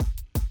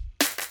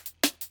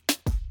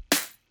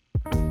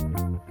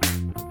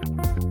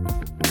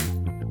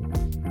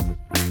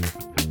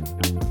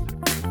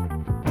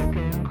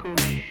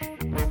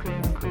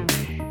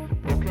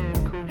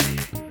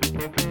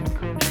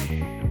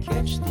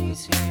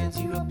hands,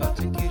 you about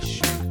to get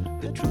shook.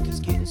 The truth is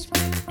getting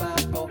spit by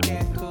Polk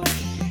and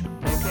Kush.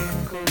 Polk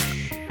and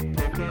Kush.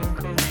 Polk and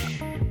Kush.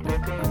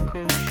 Polk and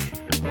Kush.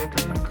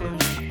 Polk and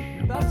Kush.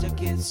 About to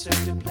get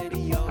served to play to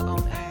your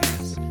own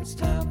ass. It's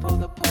time for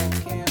the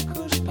Polk and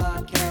Kush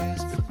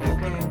podcast.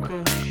 Polk and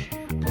Kush.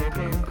 Polk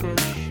and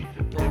Kush.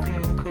 Polk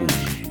and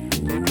Kush.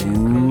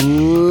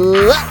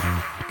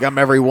 Welcome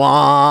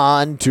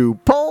everyone to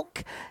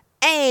Polk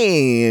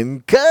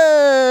and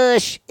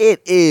Kush.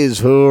 It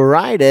is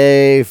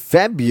Friday,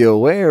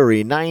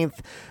 February 9th,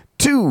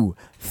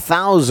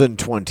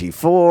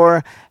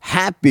 2024.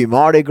 Happy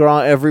Mardi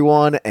Gras,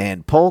 everyone.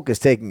 And Polk is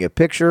taking a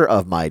picture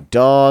of my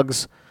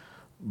dog's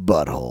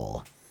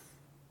butthole.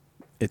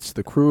 It's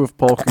the crew of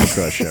Polk and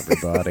Kush,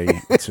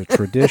 everybody. It's a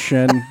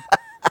tradition.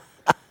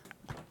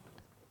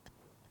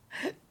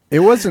 It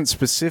wasn't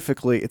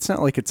specifically, it's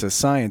not like it's a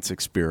science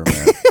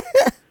experiment.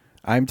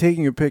 I'm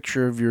taking a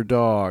picture of your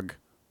dog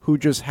who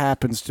just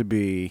happens to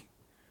be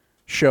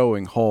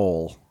showing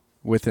whole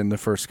within the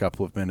first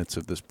couple of minutes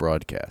of this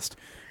broadcast,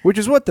 which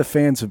is what the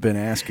fans have been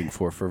asking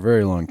for a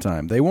very long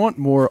time. They want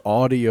more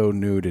audio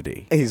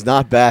nudity. He's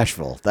not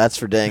bashful. That's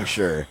for dang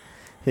sure.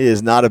 He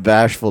is not a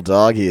bashful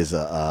dog. He is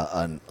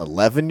an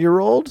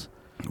 11-year-old.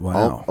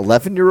 Wow.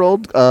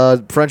 11-year-old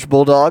French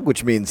bulldog,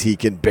 which means he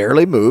can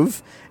barely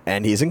move,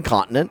 and he's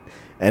incontinent.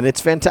 And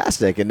it's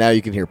fantastic. And now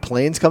you can hear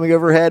planes coming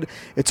overhead.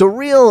 It's a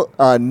real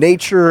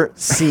nature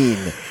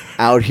scene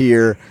out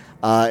here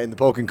in the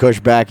Polk and Kush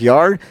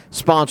backyard.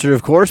 Sponsored,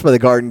 of course, by the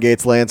Garden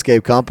Gates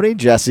Landscape Company.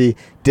 Jesse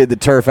did the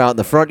turf out in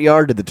the front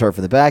yard, did the turf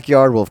in the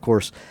backyard. We'll, of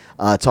course,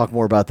 talk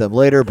more about them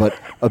later. But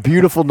a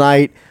beautiful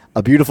night.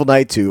 A beautiful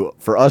night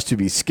for us to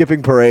be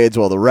skipping parades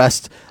while the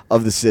rest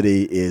of the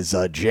city is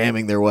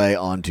jamming their way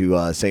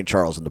onto St.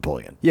 Charles and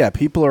Napoleon. Yeah,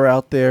 people are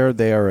out there.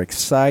 They are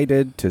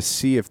excited to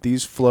see if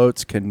these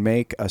floats can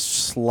make a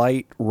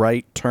slight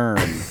right turn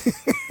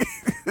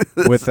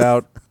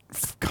without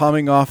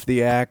coming off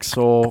the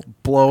axle,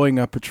 blowing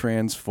up a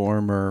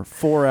transformer,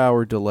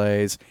 4-hour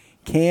delays.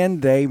 Can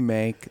they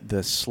make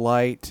the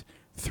slight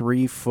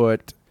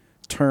 3-foot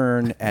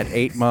turn at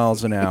 8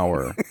 miles an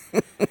hour?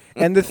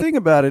 And the thing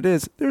about it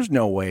is, there's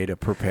no way to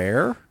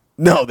prepare.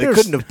 No, they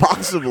couldn't have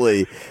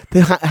possibly.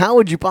 How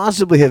would you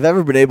possibly have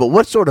ever been able?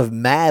 What sort of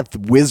math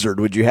wizard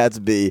would you have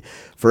to be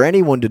for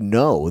anyone to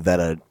know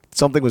that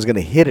something was going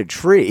to hit a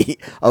tree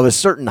of a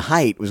certain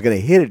height was going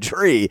to hit a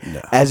tree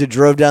as it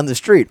drove down the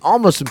street?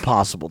 Almost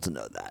impossible to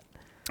know that.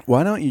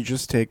 Why don't you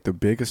just take the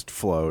biggest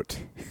float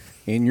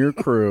in your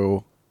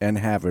crew and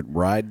have it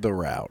ride the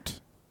route?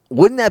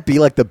 Wouldn't that be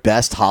like the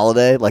best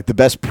holiday, like the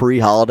best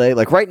pre-holiday?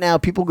 Like right now,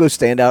 people go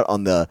stand out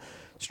on the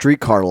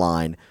streetcar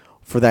line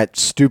for that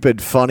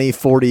stupid, funny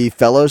 40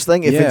 fellows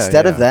thing. If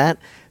instead of that,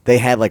 they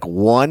had like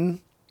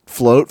one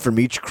float from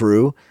each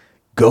crew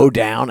go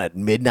down at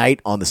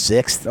midnight on the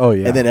 6th. Oh,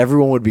 yeah. And then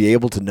everyone would be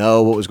able to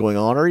know what was going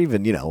on, or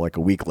even, like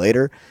a week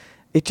later.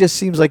 It just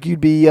seems like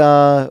you'd be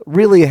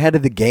really ahead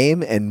of the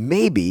game, and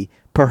maybe,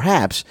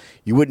 perhaps,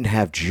 you wouldn't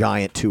have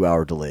giant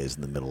 2-hour delays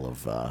in the middle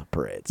of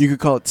parades. You could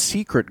call it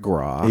secret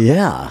gras.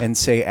 Yeah. And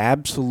say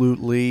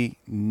absolutely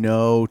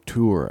no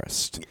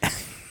tourist.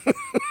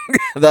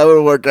 That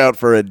would work out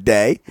for a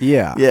day.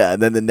 Yeah. Yeah,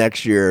 and then the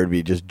next year it'd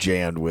be just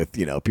jammed with,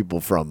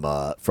 people from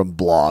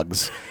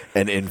blogs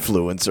and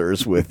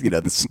influencers with,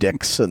 the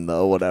sticks and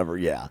the whatever.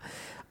 Yeah.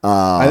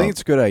 I think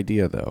it's a good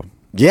idea, though.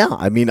 Yeah,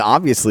 I mean,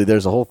 obviously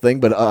there's a whole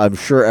thing, but I'm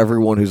sure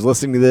everyone who's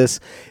listening to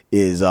this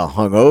is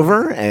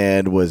hungover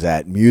and was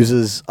at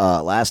Muse's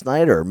last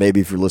night, or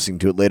maybe if you're listening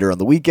to it later on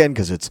the weekend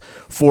because it's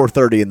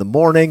 4:30 in the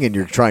morning and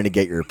you're trying to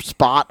get your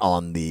spot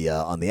on the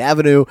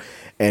avenue,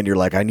 and you're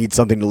like, I need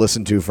something to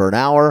listen to for an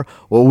hour.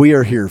 Well, we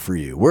are here for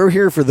you. We're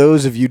here for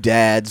those of you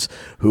dads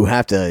who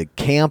have to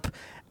camp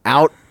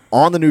out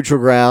on the neutral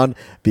ground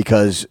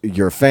because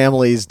your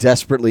families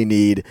desperately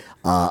need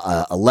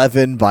a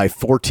 11 by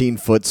 14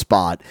 foot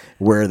spot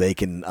where they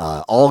can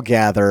all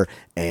gather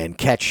and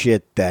catch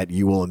shit that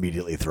you will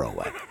immediately throw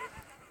away.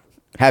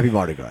 Happy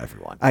Mardi Gras,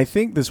 everyone. I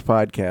think this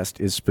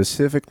podcast is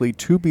specifically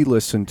to be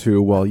listened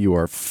to while you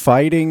are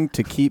fighting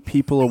to keep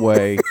people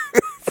away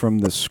from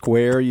the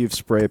square you've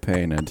spray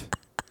painted.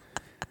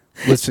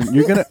 Listen,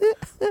 you're going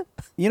to...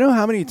 You know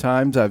how many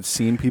times I've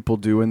seen people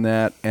doing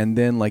that, and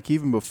then, like,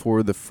 even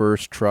before the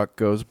first truck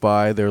goes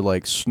by, they're,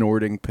 like,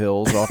 snorting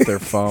pills off their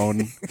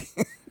phone?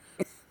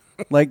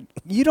 Like,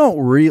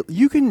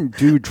 you can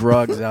do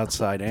drugs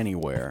outside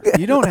anywhere.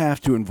 You don't have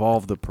to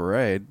involve the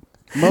parade.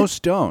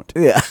 Most don't.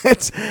 Yeah,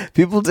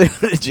 people do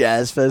it at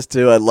Jazz Fest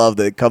too. I love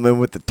that they come in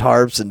with the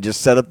tarps and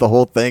just set up the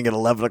whole thing at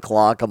 11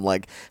 o'clock. I'm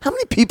like, how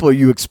many people are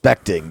you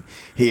expecting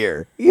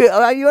here?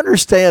 You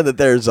understand that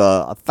there's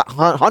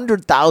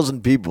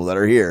 100,000 people that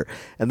are here,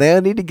 and they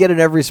need to get in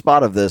every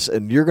spot of this,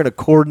 and you're going to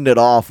cordon it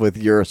off with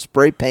your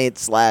spray paint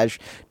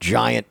 /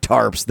 giant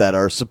tarps that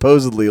are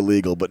supposedly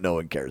illegal, but no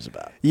one cares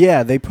about.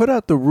 Yeah, they put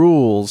out the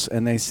rules,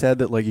 and they said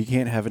that, like, you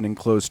can't have an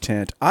enclosed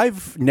tent.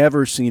 I've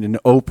never seen an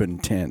open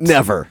tent.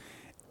 Never.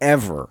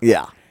 Ever.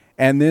 Yeah.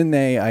 And then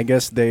I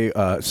guess they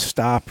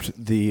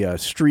stopped the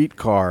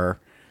streetcar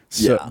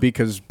So, Yeah.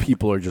 because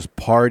people are just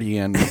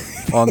partying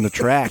on the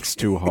tracks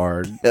too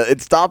hard. It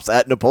stops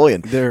at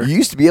Napoleon. There- You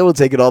used to be able to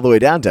take it all the way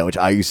downtown, which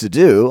I used to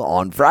do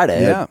on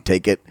Friday. Yeah. I'd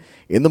take it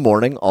in the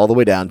morning all the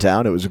way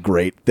downtown. It was a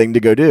great thing to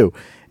go do.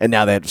 And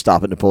now they have to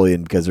stop at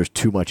Napoleon because there's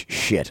too much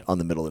shit on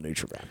the middle of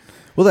Nutriband.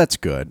 Well, that's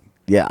good.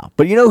 Yeah.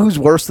 But you know who's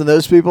worse than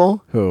those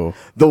people? Who?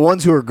 The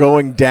ones who are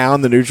going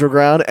down the neutral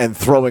ground and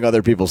throwing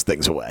other people's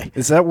things away.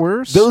 Is that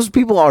worse? Those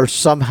people are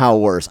somehow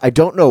worse. I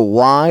don't know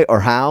why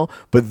or how,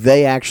 but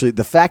they actually,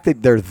 the fact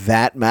that they're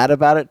that mad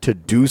about it to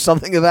do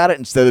something about it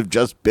instead of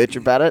just bitch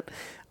about it,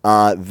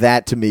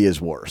 that to me is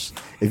worse.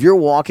 If you're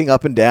walking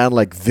up and down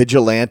like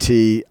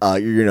vigilante,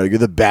 you're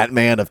the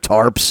Batman of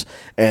tarps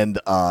and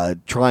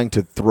trying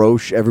to throw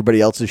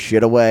everybody else's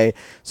shit away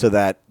so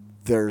that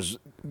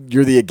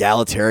you're the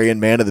egalitarian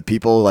man of the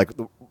people, like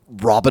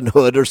Robin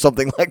Hood or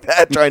something like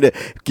that, trying to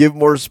give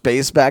more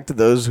space back to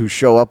those who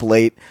show up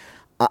late.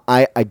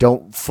 I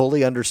don't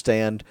fully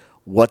understand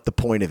what the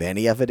point of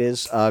any of it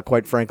is,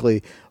 quite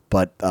frankly.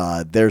 But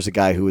there's a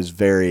guy who was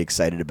very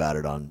excited about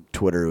it on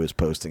Twitter who was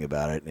posting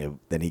about it. And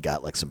then he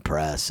got like some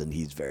press, and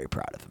he's very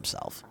proud of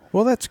himself.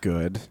 Well, that's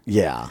good.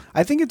 Yeah.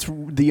 I think it's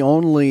the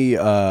only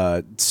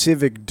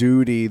civic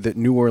duty that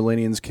New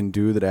Orleanians can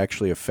do that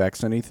actually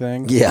affects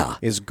anything. Yeah.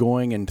 Is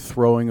going and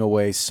throwing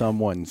away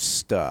someone's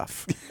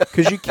stuff.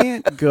 Because you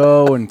can't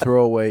go and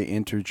throw away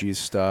Intergy's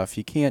stuff.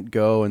 You can't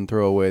go and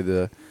throw away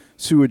the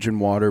sewage and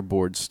water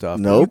board stuff.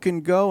 Nope. You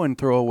can go and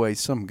throw away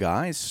some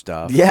guy's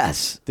stuff.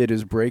 Yes. That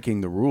is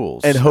breaking the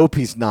rules. And hope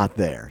he's not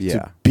there Yeah.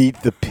 to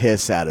beat the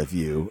piss out of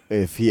you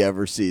if he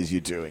ever sees you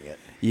doing it.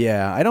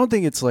 Yeah, I don't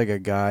think it's like a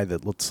guy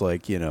that looks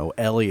like,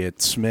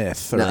 Elliott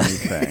Smith or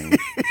anything.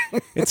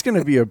 It's going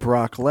to be a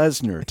Brock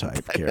Lesnar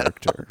type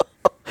character.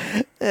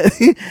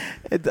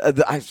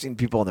 I've seen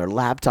people on their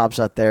laptops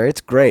out there.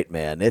 It's great,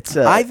 man. It's.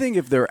 I think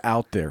if they're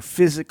out there,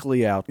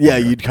 physically out Yeah,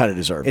 there, you'd kind of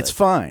deserve it. it's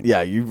fine.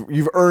 Yeah,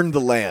 you've earned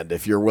the land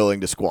if you're willing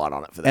to squat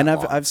on it for that And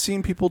long. I've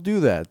seen people do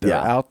that. They're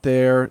Yeah. out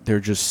there. They're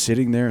just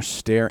sitting there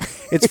staring.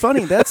 It's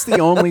funny. That's the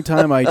only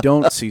time I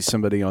don't see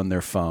somebody on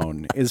their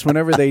phone is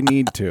whenever they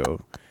need to.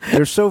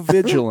 They're so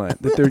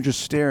vigilant that they're just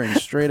staring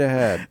straight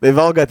ahead. They've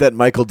all got that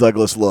Michael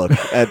Douglas look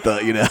at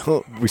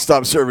the, we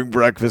stopped serving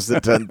breakfast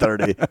at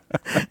 10:30,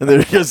 and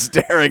they're just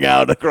staring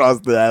out across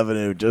the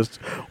avenue, just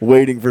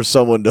waiting for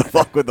someone to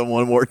fuck with them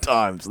one more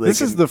time. So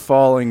This is the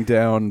Falling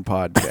Down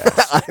podcast.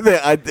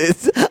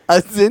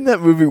 I've seen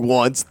that movie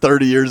once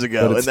 30 years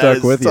ago, But it and that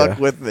stuck with stuck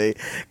you. with me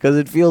because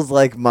it feels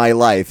like my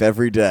life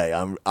every day.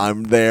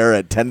 I'm there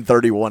at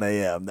 10:31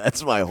 a.m.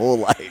 That's my whole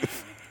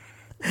life.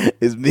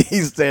 Is me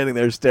standing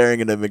there staring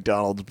at a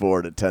McDonald's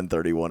board at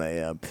 10:31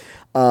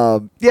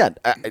 a.m.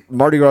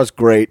 Mardi Gras is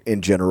great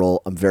in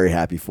general. I'm very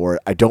happy for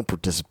it. I don't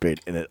participate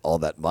in it all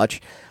that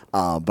much,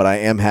 but I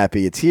am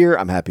happy it's here.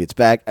 I'm happy it's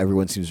back.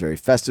 Everyone seems very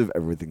festive.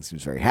 Everything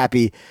seems very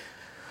happy.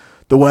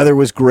 The weather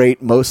was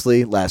great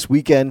mostly last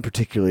weekend,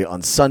 particularly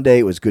on Sunday.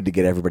 It was good to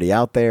get everybody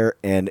out there,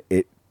 and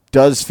it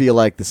does feel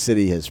like the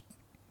city has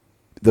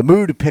the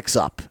mood picks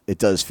up. It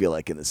does feel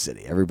like in the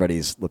city.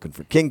 Everybody's looking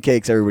for king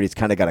cakes. Everybody's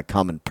kind of got a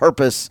common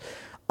purpose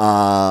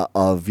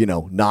of,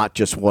 not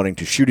just wanting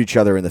to shoot each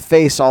other in the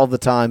face all the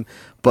time,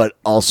 but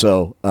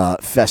also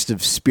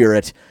festive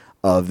spirit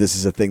of this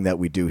is a thing that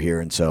we do here.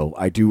 And so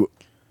I do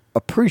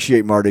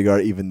appreciate Mardi Gras,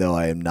 even though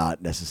I am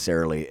not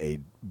necessarily a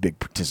big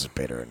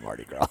participator in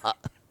Mardi Gras.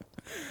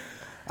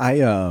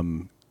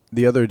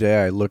 The other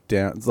day I looked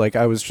down, like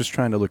I was just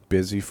trying to look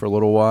busy for a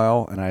little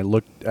while, and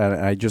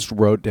I just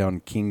wrote down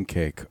king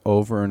cake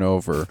over and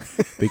over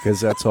because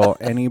that's all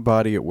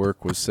anybody at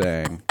work was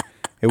saying.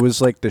 It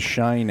was like The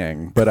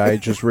Shining, but I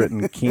had just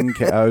written king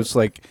cake. I was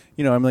like,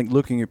 I'm like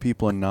looking at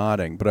people and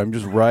nodding, but I'm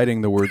just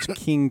writing the words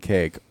king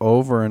cake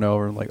over and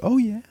over. I'm like, oh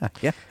yeah,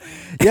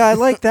 I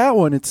like that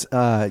one. It's it's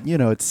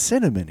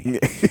cinnamony.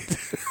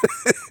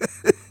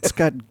 It's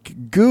got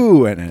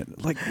goo in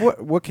it. Like,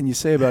 what can you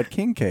say about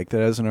king cake that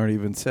hasn't already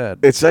been said?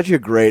 It's such a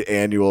great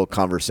annual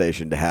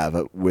conversation to have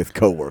with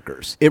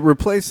coworkers. It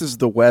replaces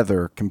the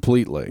weather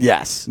completely.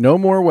 Yes. No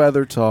more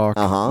weather talk.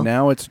 Uh-huh.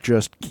 Now it's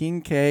just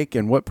king cake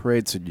and what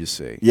parades did you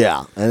see?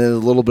 Yeah, and then a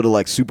little bit of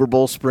like Super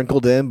Bowl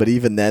sprinkled in, but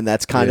even then,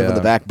 that's kind of in the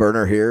Yeah. back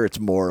burner here. It's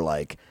more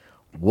like,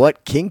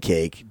 what king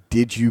cake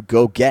did you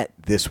go get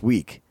this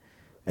week?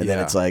 And then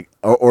Yeah. it's like,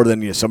 or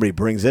then somebody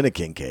brings in a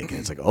king cake, and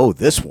it's like, oh,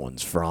 this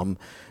one's from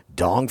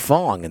Dong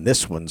Fong, and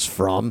this one's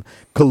from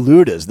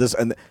Kaluda's.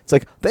 And it's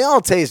like they all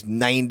taste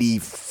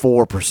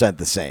 94%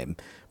 the same,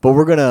 but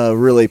we're gonna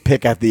really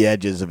pick at the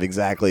edges of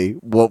exactly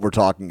what we're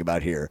talking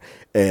about here,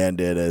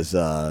 and it is,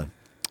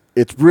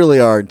 it's really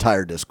our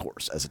entire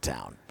discourse as a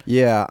town.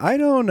 Yeah, I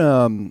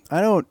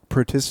don't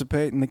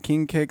participate in the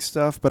king cake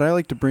stuff, but I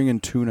like to bring in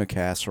tuna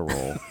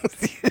casserole.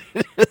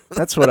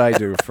 That's what I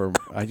do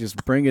I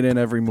just bring it in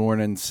every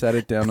morning, set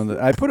it down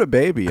I put a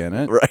baby in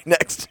it. Right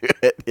next to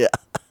it, yeah.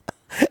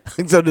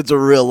 Except it's a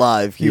real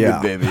live human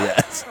Yeah. baby,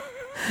 yes.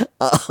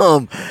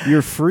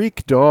 Your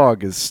freak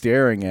dog is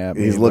staring at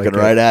me. He's looking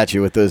right at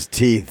you with those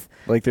teeth.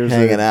 Like there's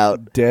hanging a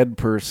out. dead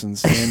person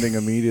standing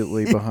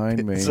immediately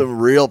behind me. Some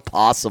real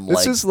possum.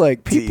 This is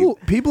like people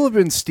have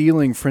been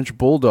stealing French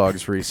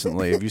bulldogs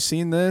recently. Have you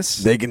seen this?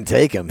 They can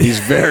take him. He's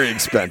very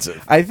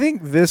expensive. I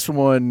think this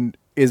one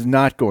is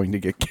not going to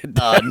get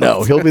kidnapped.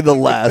 No, he'll be the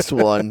last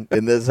one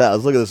in this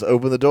house. Look at this.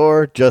 Open the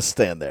door. Just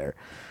stand there.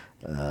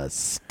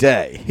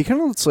 Stay. He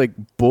kind of looks like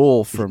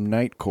Bull from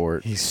Night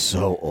Court. He's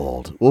so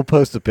old. We'll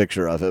post a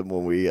picture of him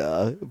when we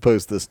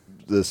post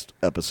this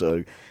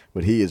episode.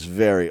 But he is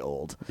very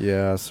old.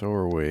 Yeah, so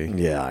are we.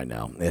 Yeah, I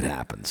know. It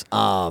happens.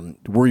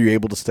 Were you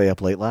able to stay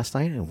up late last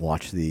night and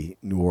watch the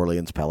New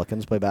Orleans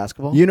Pelicans play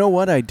basketball? You know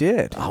what? I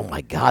did. Oh, my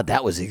God.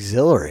 That was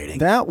exhilarating.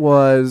 That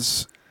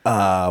was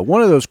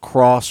one of those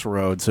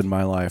crossroads in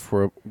my life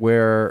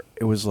where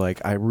it was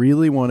like, I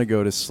really want to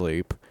go to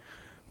sleep.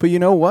 But you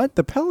know what?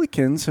 The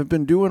Pelicans have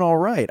been doing all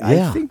right.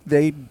 Yeah. I think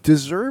they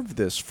deserve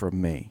this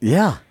from me.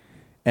 Yeah.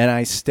 And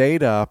I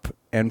stayed up,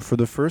 and for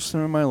the first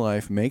time in my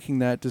life, making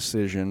that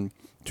decision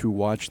to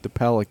watch the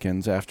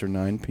Pelicans after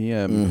 9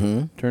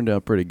 p.m. Turned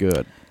out pretty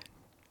good.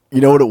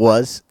 You know what it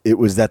was? It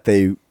was that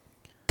they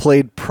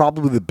played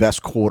probably the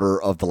best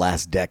quarter of the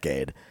last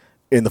decade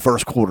in the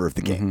first quarter of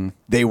the game.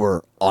 They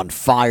were on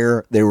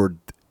fire. They were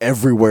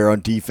everywhere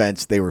on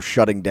defense. They were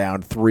shutting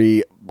down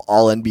 3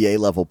 all-NBA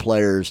level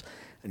players.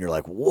 And you're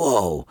like,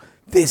 whoa,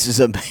 this is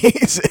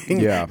amazing.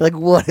 Yeah. Like,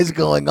 what is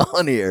going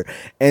on here?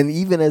 And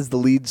even as the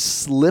lead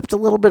slipped a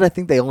little bit, I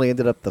think they only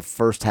ended up the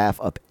first half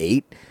up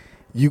 8.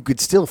 You could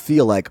still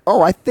feel like,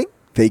 oh, I think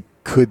they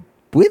could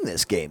win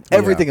this game.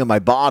 Everything in my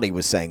body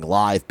was saying,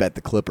 live bet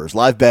the Clippers.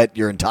 Live bet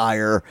your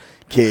entire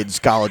kid's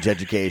college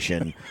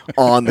education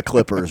on the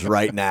Clippers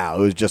right now. It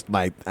was just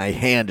my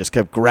hand just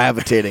kept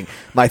gravitating.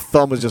 My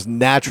thumb was just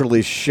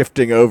naturally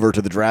shifting over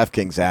to the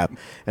DraftKings app.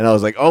 And I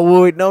was like,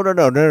 oh, wait, no.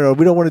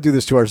 We don't want to do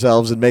this to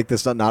ourselves and make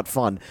this not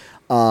fun.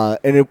 And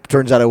it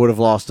turns out I would have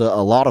lost a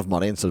lot of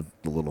money instead of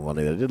the little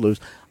money that I did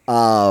lose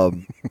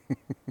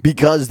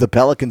because the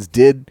Pelicans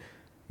did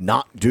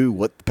not do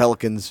what the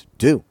Pelicans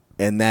do.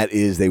 And that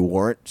is they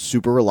weren't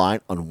super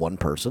reliant on one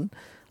person.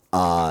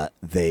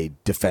 They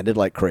defended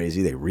like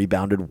crazy. They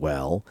rebounded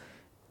well.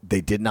 They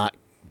did not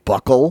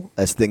buckle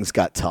as things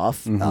got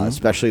tough,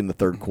 especially in the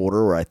third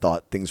quarter where I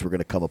thought things were going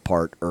to come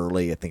apart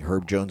early. I think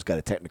Herb Jones got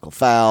a technical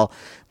foul.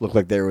 Looked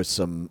like there was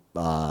some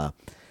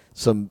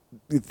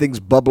things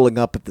bubbling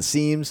up at the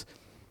seams.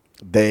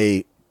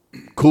 They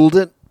cooled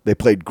it. They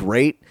played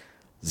great.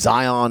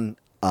 Zion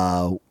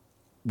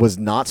was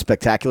not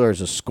spectacular as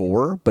a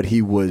scorer, but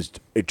he was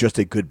just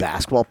a good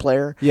basketball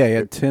player. Yeah, he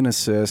had 10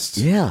 assists.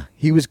 Yeah,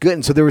 he was good.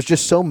 And so there was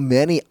just so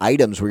many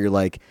items where you're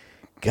like,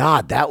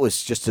 God, that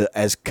was just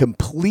as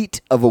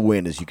complete of a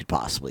win as you could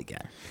possibly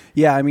get.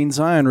 Yeah, I mean,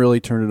 Zion really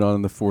turned it on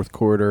in the fourth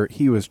quarter.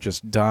 He was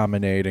just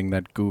dominating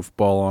that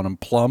goofball on him,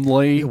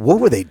 Plumlee. What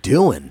were they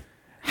doing?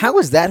 How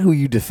is that who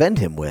you defend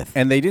him with?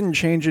 And they didn't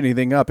change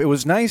anything up. It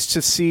was nice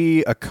to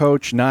see a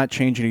coach not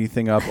change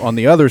anything up on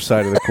the other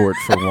side of the court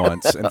for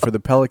once, and for the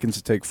Pelicans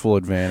to take full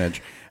advantage.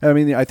 I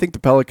mean, I think the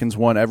Pelicans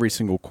won every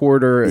single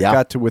quarter. It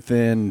got to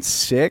within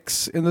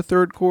 6 in the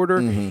third quarter,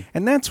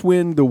 and that's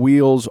when the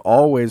wheels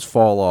always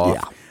fall off.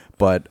 Yeah.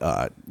 But,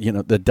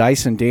 the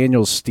Dyson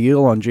Daniels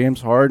steal on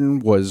James Harden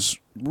was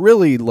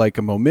really like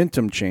a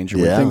momentum changer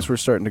when things were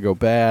starting to go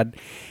bad.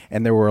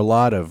 And there were a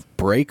lot of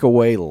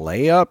breakaway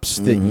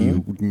layups that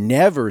you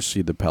never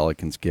see the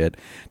Pelicans get.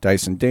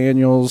 Dyson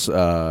Daniels,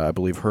 I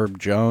believe Herb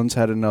Jones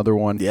had another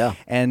one. Yeah.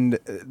 And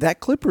that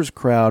Clippers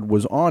crowd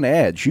was on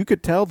edge. You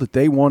could tell that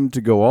they wanted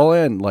to go all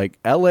in. Like,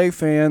 L.A.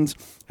 fans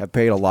have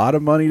paid a lot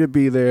of money to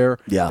be there.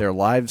 Yeah. Their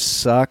lives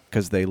suck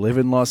because they live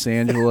in Los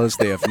Angeles.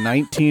 They have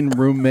 19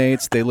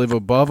 roommates. They live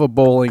above a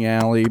bowling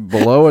alley,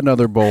 below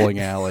another bowling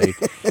alley.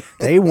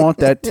 They want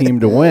that team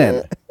to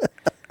win.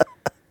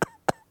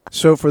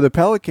 So for the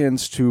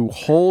Pelicans to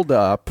hold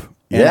up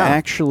and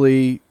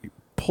actually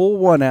pull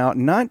one out,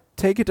 not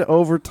take it to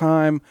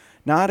overtime,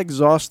 not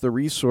exhaust the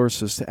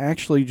resources, to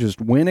actually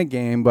just win a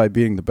game by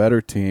being the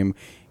better team,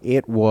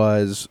 it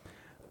was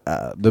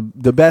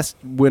the best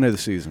win of the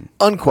season.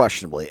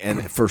 Unquestionably.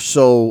 And for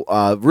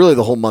really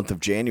the whole month of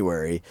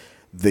January,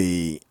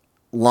 the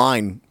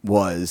line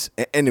was,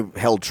 and it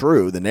held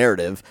true, the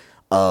narrative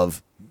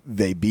of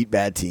they beat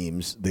bad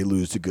teams, they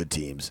lose to good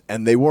teams.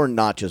 And they were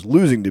not just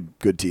losing to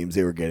good teams,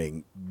 they were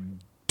getting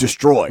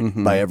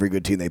destroyed by every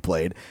good team they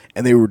played.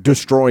 And they were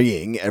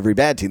destroying every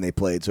bad team they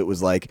played. So it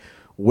was like,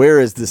 where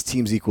is this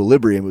team's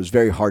equilibrium? It was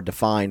very hard to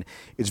find.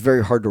 It's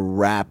very hard to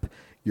wrap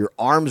your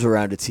arms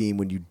around a team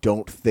when you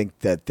don't think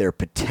that their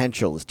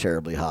potential is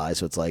terribly high.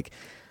 So it's like,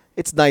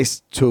 it's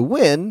nice to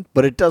win,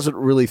 but it doesn't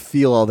really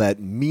feel all that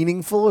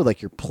meaningful or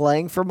like you're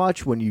playing for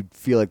much when you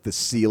feel like the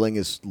ceiling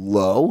is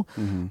low.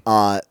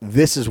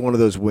 This is one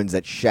of those wins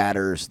that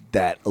shatters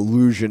that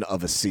illusion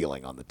of a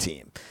ceiling on the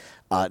team.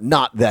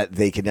 Not that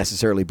they can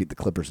necessarily beat the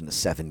Clippers in a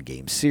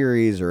 7-game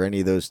series or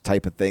any of those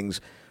type of things.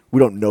 We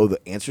don't know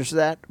the answers to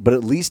that, but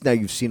at least now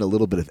you've seen a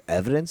little bit of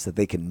evidence that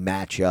they can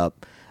match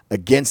up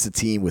against a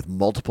team with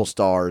multiple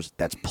stars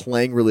that's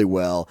playing really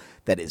well,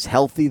 that is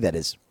healthy, that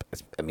is,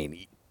 I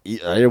mean,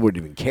 I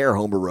wouldn't even care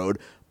Homer Road,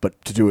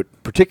 but to do it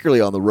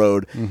particularly on the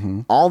road,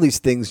 all these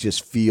things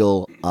just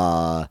feel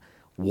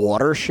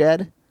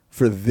watershed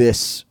for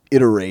this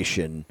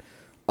iteration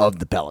of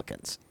the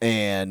Pelicans.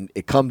 And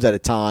it comes at a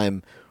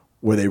time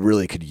where they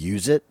really could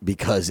use it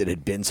because it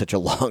had been such a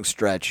long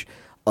stretch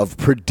of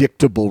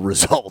predictable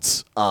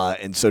results.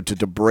 And so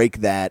to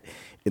break that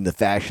in the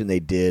fashion they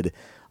did,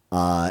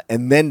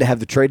 and then to have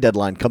the trade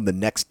deadline come the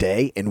next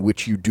day in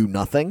which you do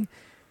nothing,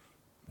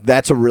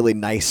 that's a really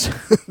nice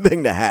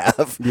thing to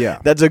have. Yeah.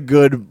 That's a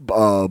good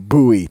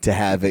buoy to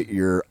have at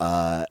your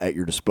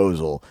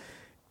disposal,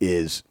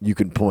 is you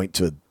can point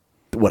to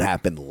what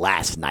happened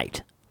last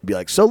night. Be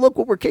like, so look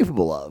what we're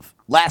capable of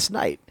last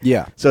night.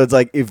 Yeah. So it's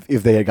like if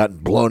they had gotten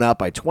blown out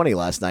by 20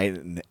 last night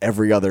and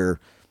every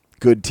other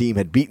good team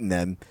had beaten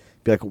them,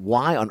 be like,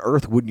 why on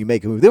earth wouldn't you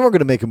make a move? They weren't going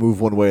to make a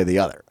move one way or the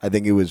other. I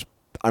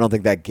don't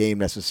think that game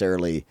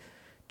necessarily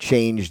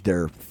changed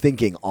their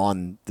thinking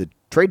on the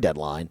trade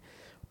deadline,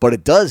 but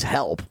it does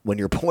help when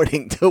you're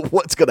pointing to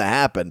what's going to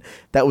happen.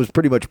 That was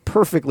pretty much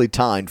perfectly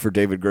timed for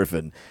David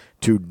Griffin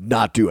to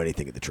not do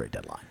anything at the trade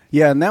deadline.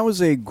 Yeah, and that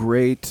was a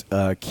great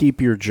keep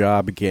your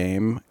job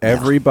game.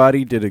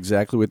 Everybody did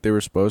exactly what they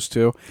were supposed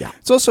to. Yeah.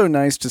 It's also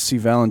nice to see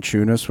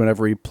Valanciunas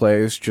whenever he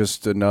plays,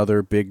 just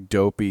another big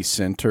dopey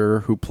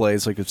center who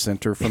plays like a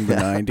center from the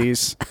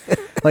 90s.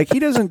 Like, he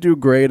doesn't do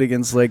great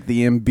against, like,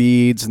 the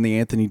Embiids and the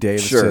Anthony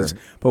Davises. Sure.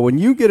 But when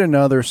you get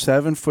another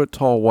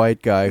 7-foot-tall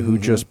white guy who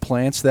just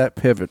plants that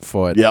pivot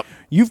foot,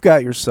 you've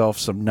got yourself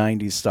some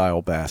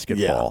 90s-style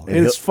basketball. Yeah.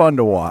 It's fun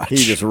to watch. He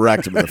just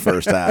wrecked him in the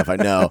first half, I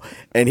know.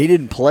 And he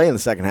didn't play in the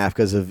second half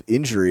because of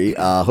injury.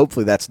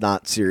 Hopefully that's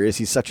not serious.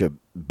 He's such a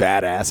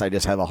badass. I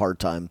just have a hard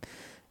time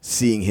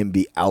seeing him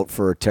be out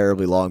for a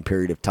terribly long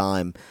period of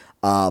time.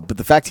 But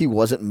the fact he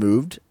wasn't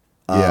moved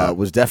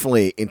was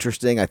definitely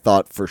interesting. I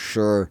thought for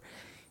sure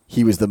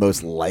he was the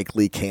most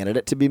likely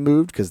candidate to be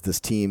moved because this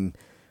team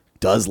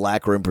does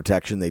lack rim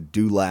protection. They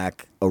do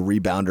lack a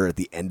rebounder at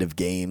the end of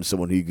games,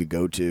 someone who you could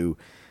go to.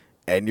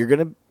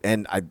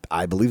 And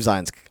I believe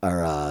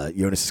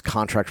Jonas'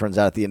 contract runs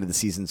out at the end of the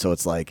season, so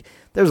it's like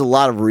there's a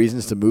lot of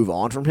reasons to move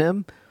on from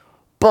him,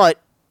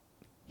 but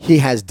he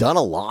has done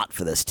a lot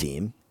for this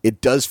team.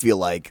 It does feel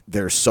like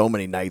there's so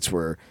many nights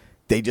where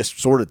they just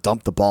sort of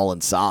dump the ball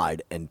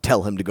inside and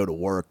tell him to go to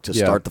work to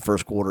start the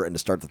first quarter and to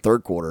start the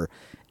third quarter,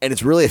 and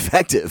it's really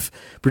effective,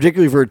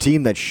 particularly for a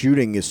team that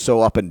shooting is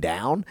so up and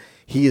down.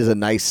 He is a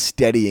nice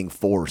steadying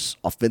force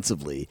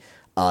offensively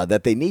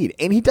that they need,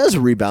 and he does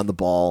rebound the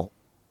ball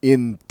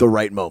in the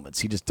right moments.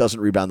 He just doesn't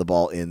rebound the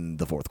ball in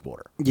the fourth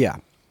quarter. Yeah.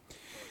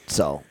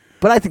 So,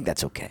 but I think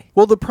that's okay.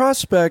 Well, the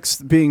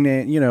prospects being,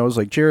 it was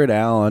like Jared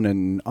Allen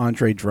and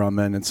Andre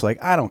Drummond. It's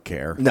like, I don't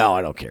care. No,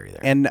 I don't care either.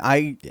 And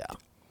I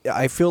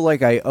feel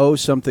like I owe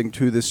something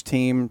to this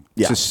team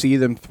to see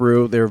them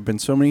through. There have been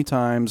so many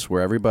times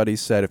where everybody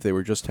said if they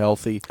were just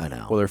healthy. I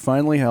know. Well, they're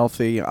finally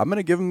healthy. I'm going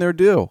to give them their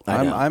due.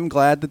 I'm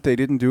glad that they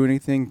didn't do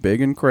anything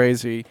big and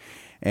crazy.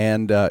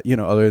 And,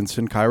 other than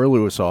send Kyra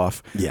Lewis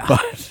off. Yeah.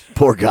 But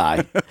poor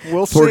guy.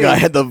 We'll poor see. guy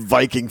had the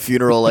Viking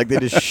funeral. Like, they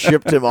just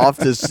shipped him off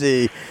to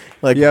sea.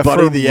 Like, Yeah,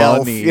 Buddy for the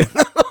money.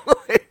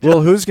 Elf.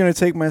 Well, who's going to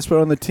take my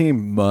spot on the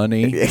team?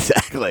 Money.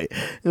 Exactly.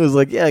 It was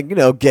like,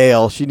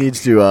 Gail, she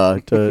needs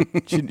to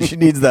she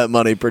needs that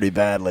money pretty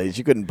badly.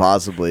 She couldn't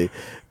possibly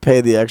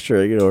pay the extra,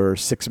 or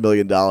 $6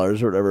 million or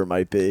whatever it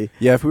might be.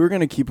 Yeah, if we were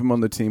going to keep him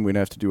on the team, we'd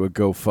have to do a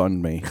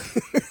GoFundMe.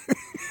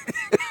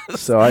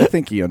 So I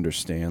think he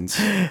understands.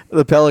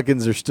 The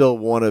Pelicans are still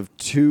one of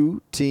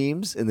two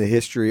teams in the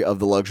history of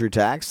the luxury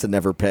tax to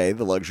never pay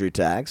the luxury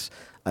tax.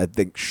 I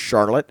think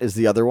Charlotte is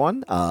the other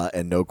one,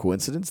 and no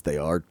coincidence, they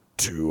are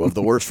two of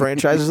the worst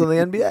franchises in the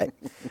NBA.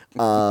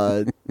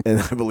 And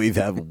I believe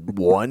have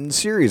one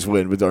series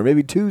win, or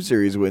maybe two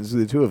series wins,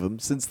 the two of them,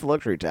 since the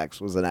luxury tax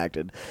was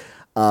enacted.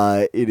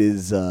 It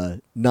is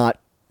not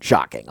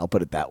shocking, I'll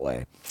put it that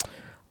way.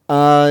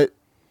 I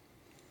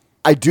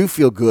do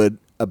feel good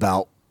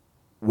about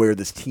where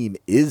this team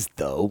is,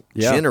 though,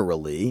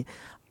 generally.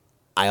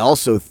 I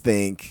also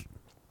think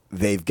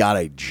they've got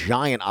a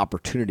giant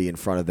opportunity in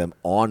front of them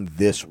on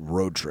this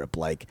road trip.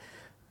 Like,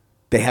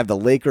 they have the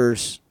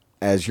Lakers,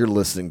 as you're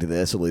listening to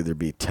this, it'll either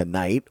be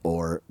tonight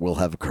or will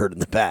have occurred in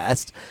the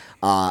past,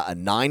 a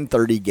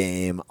 9:30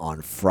 game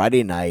on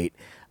Friday night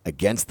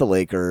against the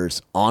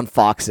Lakers on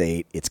Fox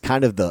 8. It's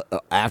kind of the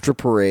after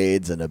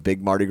parades and a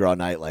big Mardi Gras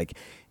night. Like,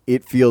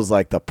 it feels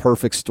like the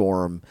perfect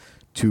storm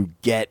to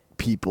get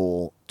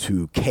people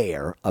to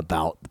care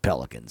about the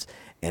Pelicans.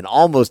 And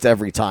almost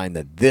every time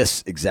that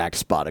this exact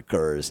spot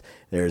occurs,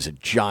 there's a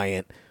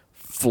giant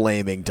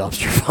flaming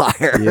dumpster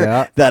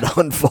fire that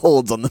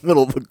unfolds on the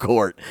middle of the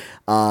court.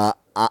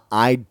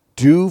 I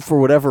do, for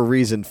whatever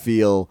reason,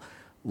 feel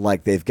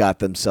like they've got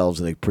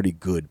themselves in a pretty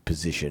good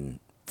position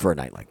for a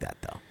night like that,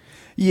 though.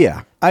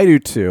 Yeah, I do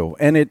too.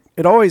 And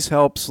it always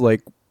helps,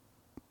 like,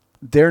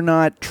 they're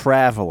not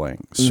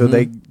traveling, so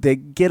they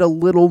get a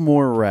little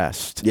more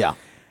rest. Yeah.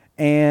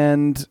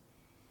 And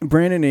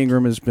Brandon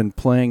Ingram has been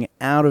playing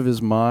out of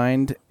his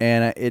mind,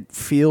 and it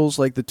feels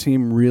like the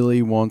team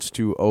really wants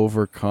to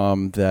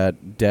overcome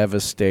that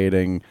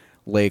devastating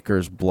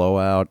Lakers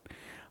blowout.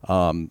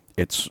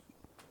 It's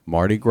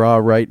Mardi Gras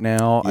right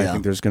now. I Yeah.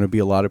 think there's going to be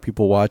a lot of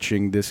people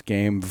watching this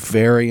game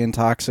very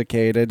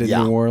intoxicated in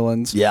Yeah. New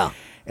Orleans. Yeah.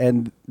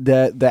 And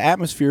the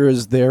atmosphere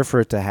is there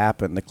for it to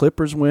happen. The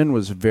Clippers win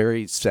was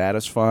very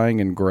satisfying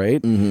and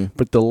great,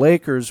 but the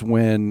Lakers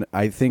win,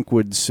 I think,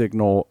 would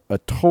signal a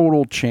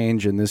total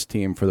change in this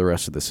team for the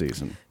rest of the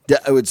season.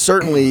 It would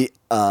certainly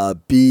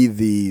be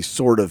the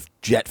sort of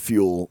jet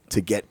fuel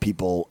to get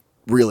people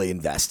really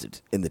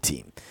invested in the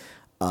team.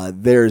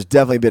 There's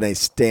definitely been a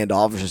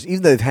standoffishness.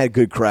 Even though they've had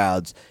good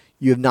crowds,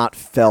 you have not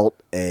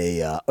felt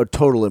a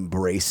total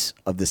embrace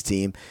of this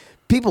team.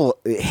 People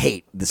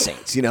hate the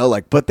Saints,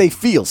 but they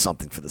feel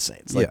something for the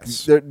Saints.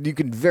 Yes. You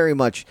can very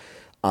much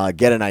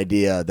get an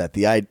idea that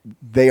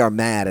they are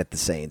mad at the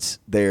Saints.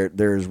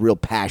 There's real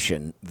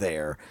passion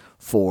there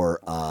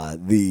for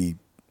the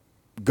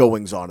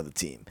goings on of the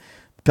team.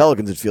 The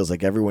Pelicans, it feels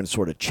like everyone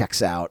sort of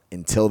checks out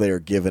until they are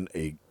given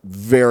a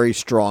very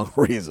strong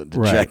reason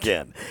to check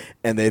in.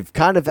 And they've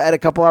kind of had a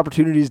couple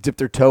opportunities, dip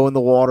their toe in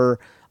the water,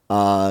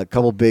 a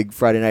couple big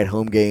Friday night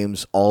home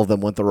games. All of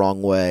them went the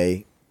wrong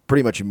way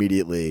pretty much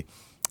immediately.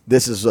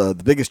 This is the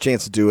biggest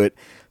chance to do it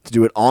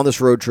on this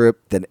road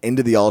trip, then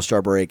into the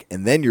All-Star break,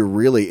 and then you're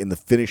really in the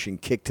finishing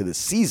kick to the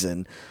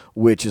season,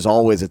 which is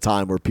always a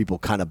time where people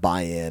kind of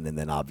buy in, and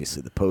then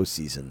obviously the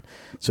postseason.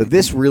 So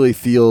this really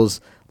feels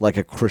like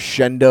a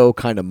crescendo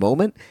kind of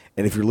moment,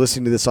 and if you're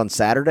listening to this on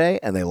Saturday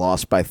and they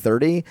lost by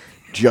 30,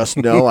 just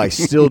know I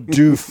still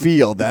do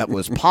feel that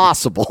was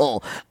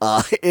possible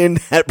in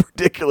that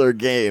particular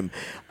game.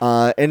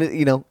 And,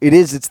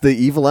 it's the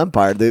evil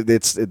empire.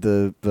 It's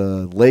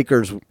the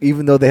Lakers,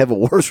 even though they have a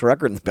worse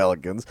record than the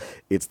Pelicans,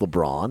 it's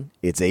LeBron,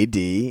 it's AD.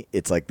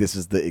 It's like this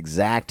is the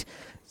exact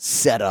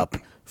setup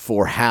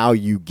for how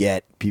you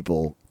get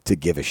people to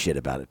give a shit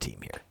about a team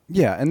here.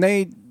 Yeah, and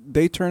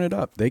they turn it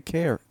up. They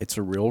care. It's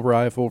a real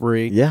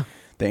rivalry. Yeah.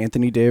 The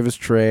Anthony Davis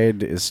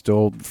trade is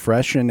still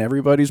fresh in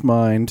everybody's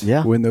mind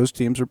when those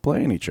teams are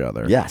playing each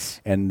other. Yes.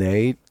 And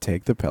they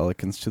take the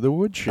Pelicans to the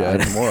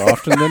woodshed more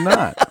often than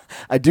not.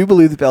 I do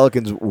believe the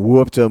Pelicans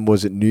whooped them,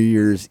 was it New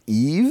Year's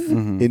Eve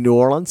in New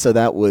Orleans? So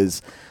that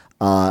was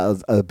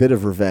a bit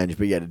of revenge.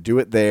 But, to do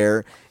it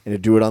there and to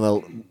do it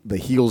on the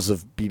heels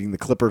of beating the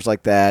Clippers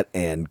like that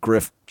and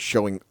Griff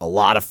showing a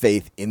lot of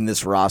faith in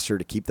this roster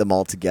to keep them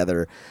all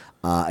together,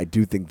 I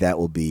do think that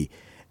will be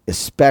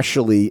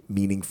especially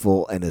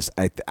meaningful, and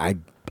I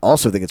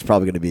also think it's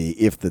probably going to be,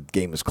 if the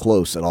game is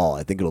close at all,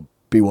 I think it'll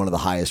be one of the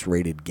highest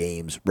rated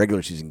games,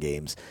 regular season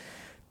games,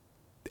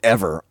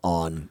 ever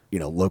on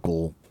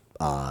local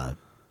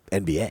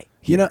NBA.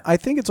 I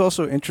think it's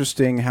also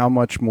interesting how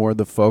much more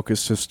the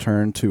focus has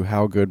turned to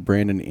how good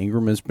Brandon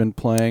Ingram has been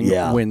playing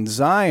when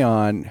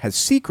Zion has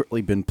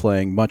secretly been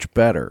playing much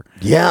better.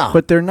 Yeah.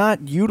 But they're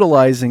not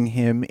utilizing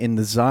him in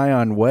the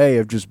Zion way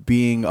of just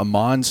being a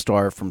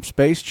Monstar from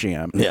Space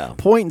Jam. Yeah.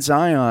 Point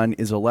Zion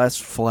is a less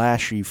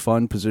flashy,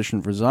 fun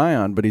position for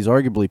Zion, but he's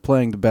arguably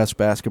playing the best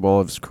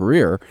basketball of his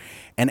career,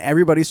 and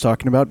everybody's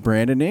talking about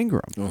Brandon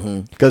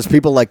Ingram. Because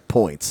people like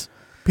points.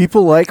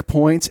 People like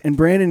points, and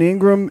Brandon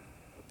Ingram,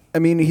 I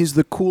mean, he's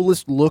the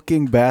coolest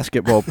looking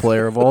basketball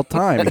player of all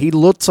time. He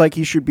looks like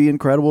he should be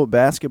incredible at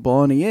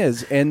basketball, and he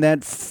is. And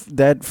that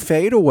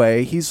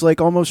fadeaway, he's like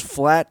almost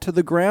flat to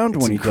the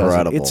ground when he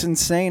does it. It's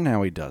insane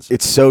how he does it.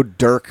 It's so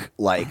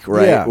Dirk-like,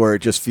 right? Yeah. Where it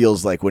just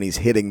feels like when he's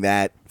hitting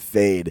that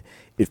fade,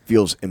 it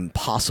feels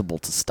impossible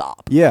to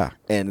stop. Yeah.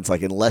 And it's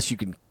like, unless you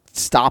can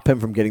stop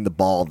him from getting the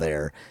ball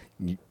there,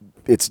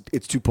 it's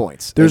 2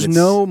 points. There's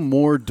no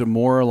more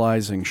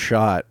demoralizing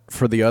shot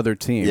for the other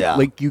team. Yeah.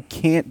 Like, you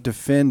can't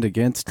defend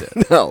against it.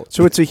 No.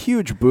 So it's a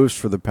huge boost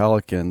for the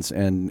Pelicans,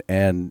 and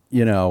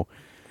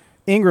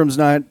Ingram's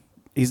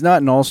he's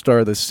not an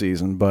all-star this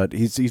season, but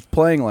he's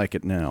playing like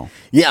it now.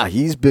 Yeah,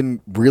 he's been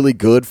really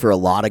good for a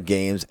lot of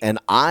games, and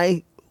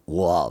I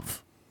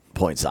love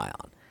Point Zion.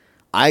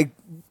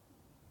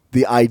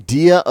 The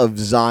idea of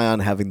Zion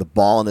having the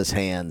ball in his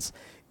hands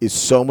is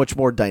so much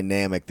more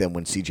dynamic than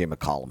when C.J.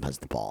 McCollum has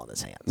the ball in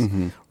his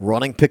hands.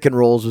 Running pick and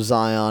rolls with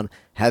Zion,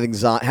 having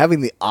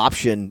the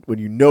option when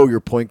your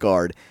point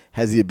guard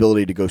has the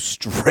ability to go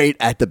straight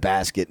at the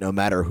basket no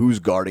matter who's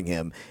guarding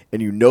him,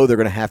 and they're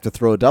going to have to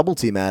throw a double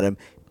team at him,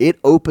 it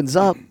opens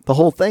up the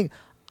whole thing.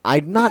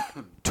 I'm not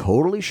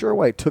totally sure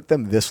why it took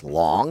them this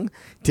long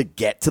to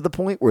get to the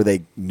point where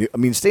they knew. I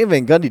mean, Stan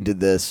Van Gundy did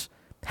this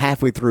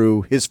halfway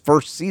through his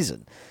first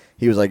season.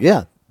 He was like,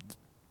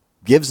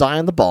 give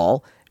Zion the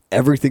ball.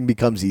 Everything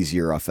becomes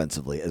easier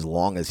offensively as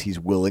long as he's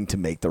willing to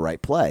make the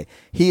right play.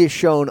 He has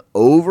shown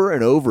over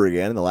and over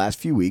again in the last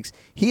few weeks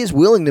he is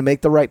willing to make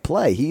the right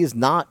play. He is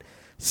not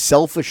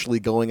selfishly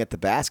going at the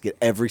basket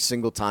every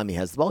single time he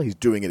has the ball. He's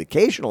doing it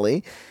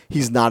occasionally.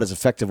 He's not as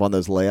effective on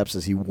those layups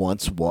as he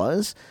once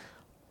was,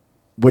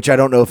 which I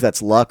don't know if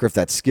that's luck or if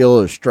that's skill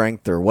or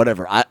strength or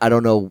whatever. I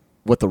don't know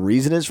what the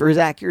reason is for his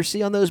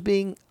accuracy on those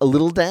being a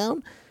little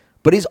down,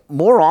 but he's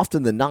more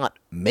often than not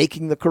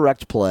making the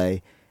correct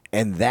play.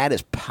 And that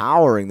is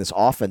powering this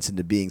offense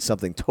into being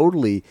something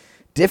totally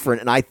different.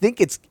 And I think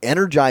it's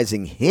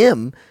energizing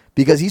him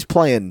because he's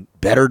playing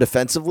better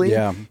defensively.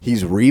 Yeah.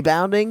 He's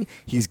rebounding.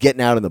 He's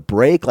getting out in the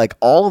break. Like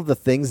all of the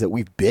things that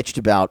we've bitched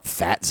about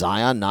fat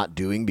Zion not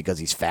doing because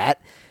he's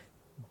fat,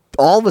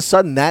 all of a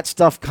sudden that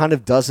stuff kind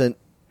of doesn't,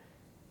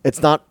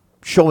 it's not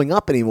showing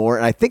up anymore.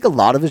 And I think a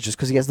lot of it is just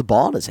because he has the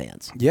ball in his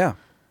hands. Yeah.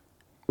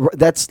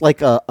 That's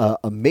like a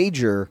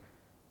major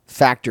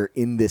factor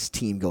in this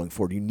team going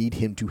forward. You need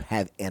him to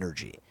have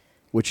energy,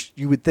 which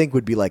you would think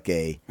would be like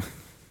a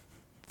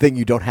thing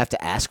you don't have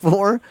to ask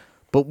for.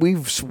 But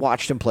we've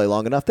watched him play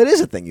long enough. That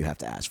is a thing you have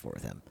to ask for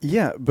with him.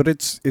 Yeah, but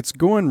it's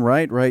going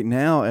right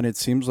now, and it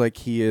seems like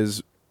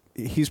he's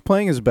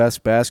playing his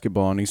best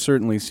basketball, and he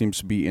certainly seems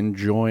to be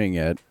enjoying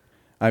it.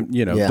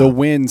 The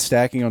win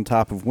stacking on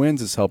top of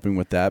wins is helping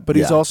with that, but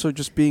he's also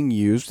just being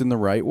used in the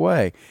right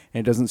way,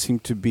 and it doesn't seem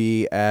to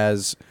be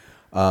as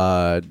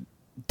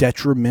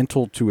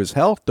detrimental to his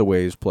health the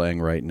way he's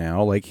playing right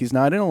now. Like he's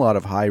not in a lot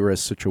of high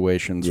risk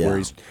situations where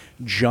he's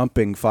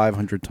jumping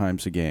 500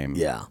 times a game.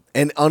 Yeah,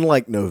 and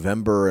unlike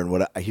November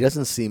and he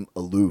doesn't seem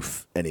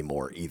aloof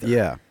anymore either.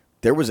 Yeah,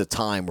 there was a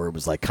time where it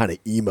was like kind of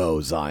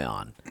emo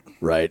Zion,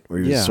 right?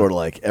 Where he was sort of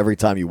like every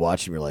time you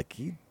watch him, you're like,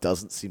 he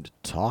doesn't seem to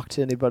talk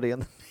to anybody on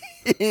the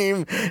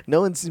team.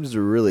 No one seems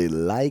to really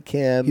like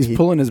him. He's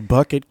pulling his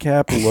bucket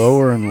cap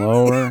lower and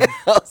lower.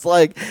 It's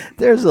like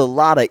there's a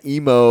lot of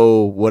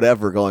emo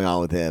whatever going on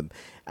with him,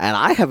 and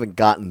I haven't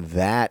gotten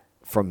that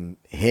from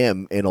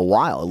him in a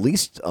while, at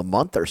least a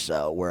month or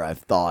so, where I've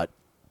thought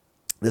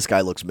this guy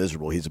looks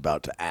miserable. He's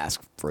about to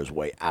ask for his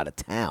way out of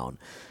town.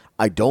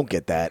 I don't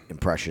get that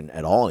impression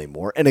at all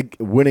anymore, and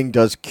winning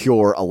does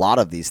cure a lot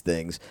of these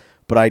things,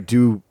 but I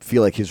do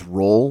feel like his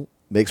role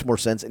makes more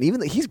sense. And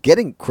even he's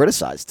getting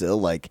criticized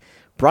still. Like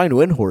Brian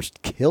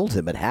Windhorst killed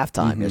him at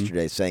halftime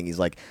yesterday, saying he's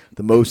like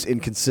the most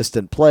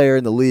inconsistent player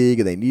in the league,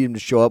 and they need him to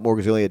show up more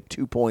because he only had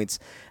 2 points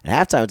at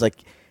halftime. It's like,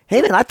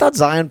 hey man, I thought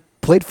Zion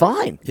played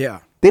fine. Yeah,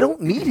 they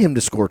don't need him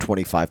to score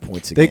 25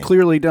 points a game. They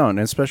clearly don't,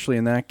 especially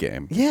in that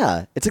game.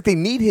 Yeah, it's like they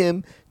need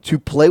him to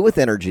play with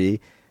energy.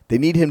 They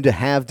need him to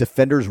have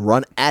defenders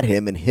run at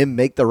him and him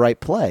make the right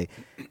play.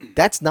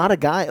 That's not a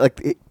guy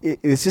like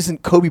this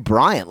isn't Kobe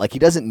Bryant. Like he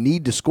doesn't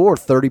need to score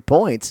 30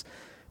 points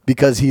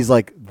because he's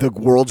like the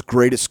world's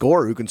greatest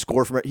scorer who can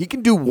score from it. He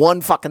can do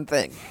one fucking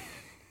thing,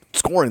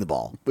 scoring the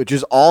ball, which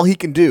is all he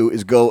can do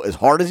is go as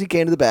hard as he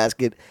can to the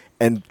basket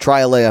and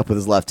try a layup with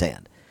his left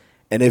hand.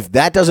 And if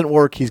that doesn't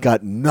work, he's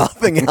got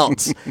nothing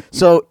else.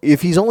 So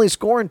if he's only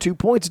scoring 2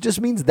 points, it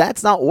just means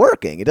that's not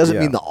working. It doesn't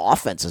mean the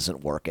offense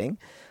isn't working.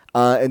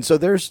 And so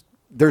there's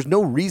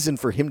no reason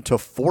for him to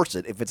force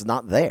it if it's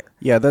not there.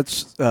 Yeah,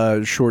 that's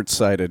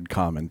short-sighted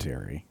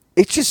commentary.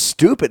 It's just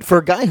stupid. For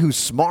a guy who's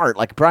smart,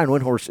 like Brian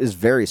Windhorst is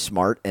very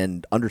smart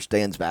and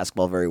understands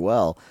basketball very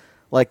well,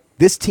 like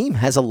this team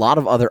has a lot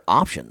of other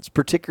options,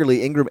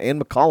 particularly Ingram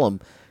and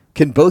McCollum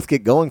can both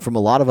get going from a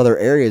lot of other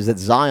areas that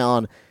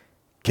Zion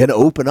can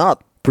open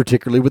up,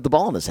 particularly with the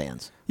ball in his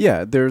hands.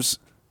 Yeah, there's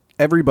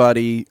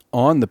everybody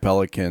on the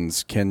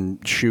Pelicans can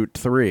shoot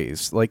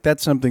threes. Like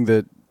that's something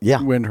that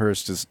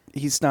Windhorst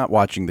he's not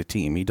watching the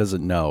team. He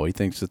doesn't know. He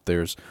thinks that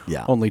there's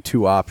only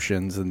 2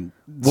 options and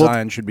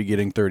Zion should be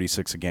getting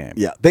 36 a game.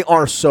 Yeah, they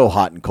are so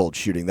hot and cold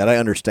shooting that I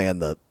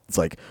understand it's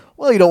like,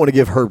 well, you don't want to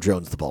give Herb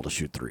Jones the ball to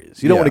shoot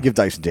threes. You don't want to give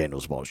Dyson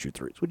Daniels the ball to shoot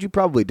threes, which you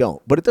probably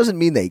don't. But it doesn't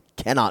mean they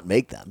cannot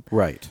make them.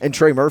 Right. And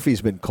Trey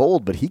Murphy's been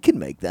cold, but he can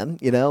make them,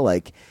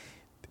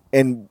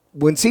 and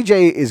when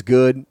CJ is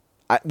good,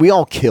 we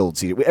all killed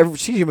CJ.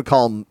 CJ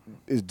McCollum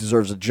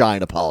deserves a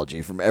giant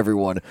apology from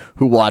everyone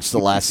who watched the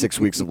last 6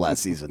 weeks of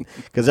last season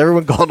because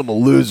everyone called him a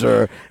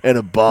loser and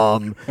a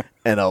bum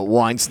and a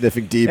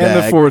wine-sniffing D-bag.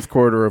 And the fourth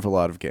quarter of a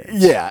lot of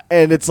games. Yeah,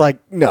 and it's like,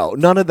 no,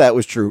 none of that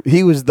was true.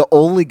 He was the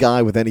only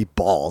guy with any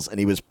balls, and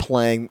he was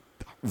playing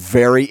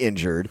very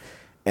injured,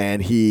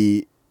 and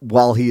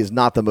while he is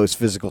not the most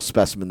physical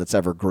specimen that's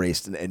ever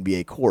graced an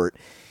NBA court,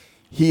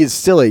 he is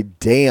still a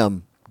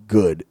damn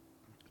good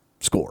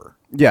scorer.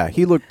 Yeah,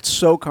 he looked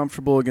so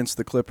comfortable against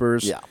the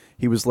Clippers. Yeah.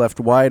 He was left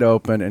wide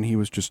open, and he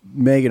was just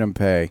making them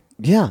pay.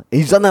 Yeah,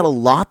 he's done that a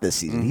lot this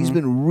season. He's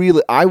been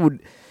really.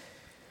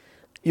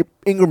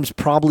 Ingram's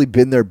probably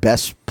been their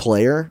best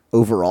player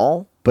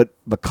overall, but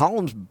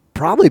McCollum's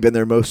probably been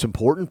their most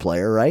important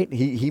player, right?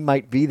 He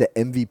might be the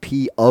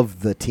MVP of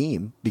the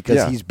team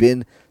because he's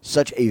been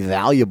such a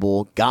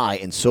valuable guy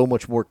and so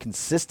much more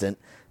consistent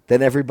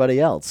than everybody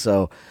else.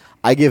 So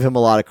I give him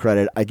a lot of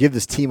credit. I give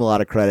this team a lot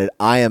of credit.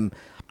 I'm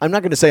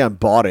not going to say I'm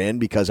bought in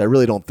because I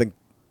really don't think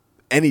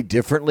any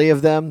differently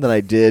of them than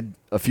I did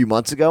a few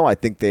months ago. I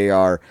think they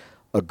are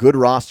a good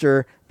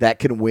roster that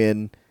can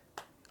win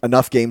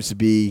enough games to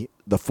be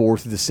the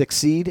 4th or the 6th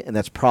seed, and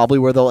that's probably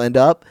where they'll end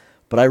up.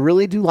 But I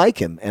really do like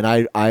him, and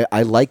I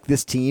like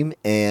this team,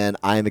 and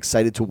I am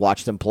excited to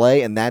watch them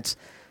play, and that's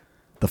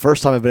the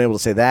first time I've been able to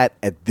say that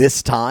at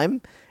this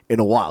time in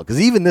a while. Because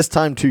even this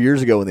time 2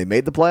 years ago when they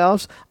made the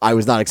playoffs, I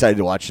was not excited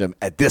to watch them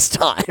at this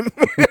time.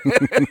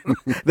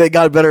 They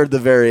got better at the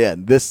very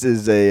end. This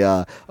is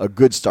a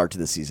good start to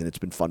the season. It's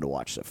been fun to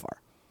watch so far.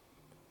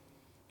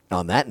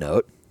 On that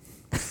note,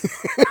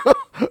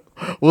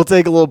 We'll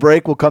take a little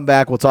break. We'll come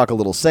back. We'll talk a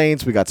little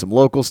Saints. We got some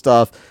local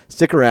stuff.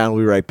 Stick around.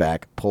 We'll be right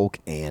back. Polk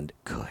and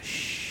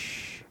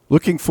Kush.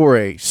 Looking for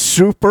a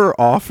super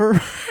offer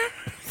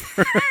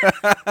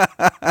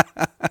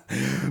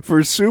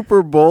for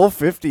Super Bowl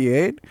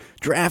 58?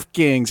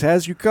 DraftKings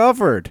has you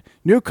covered.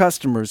 New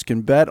customers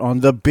can bet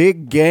on the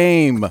big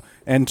game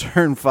and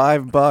turn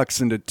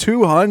 $5 into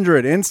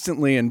 $200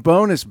 instantly in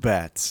bonus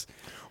bets.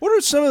 What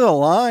are some of the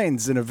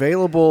lines and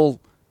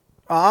available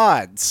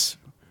odds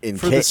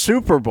for the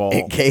Super Bowl?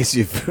 In case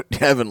you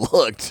haven't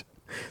looked,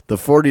 the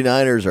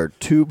 49ers are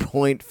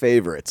 2-point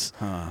favorites.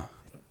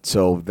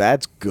 So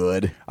that's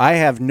good. I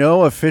have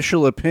no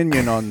official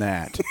opinion on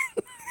that.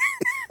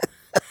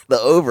 The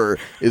over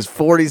is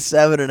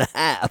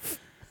 47.5.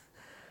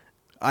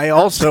 I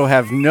also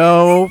have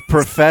no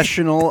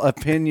professional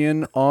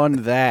opinion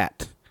on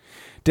that.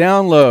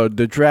 Download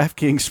the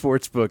DraftKings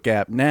Sportsbook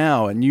app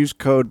now and use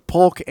code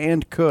Polk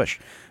and Kush.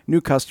 New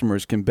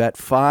customers can bet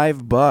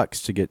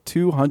 $5 to get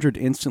 $200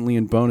 instantly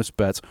in bonus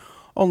bets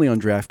only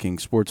on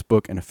DraftKings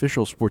Sportsbook, an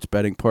official sports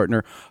betting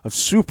partner of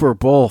Super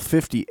Bowl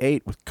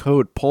 58 with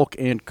code Polk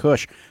and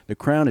Kush. The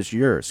crown is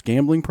yours.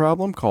 Gambling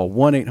problem? Call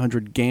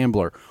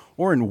 1-800-GAMBLER.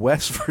 Or in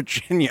West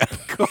Virginia,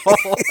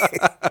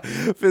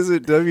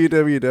 visit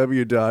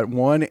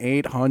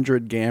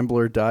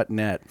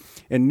www.1800gambler.net.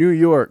 In New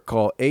York,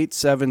 call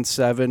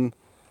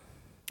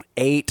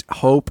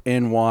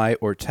 877-8-HOPE-NY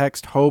or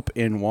text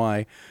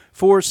HOPE-NY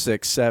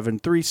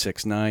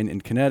 467-369. In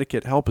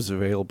Connecticut, help is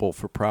available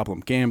for problem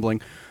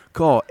gambling.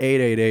 Call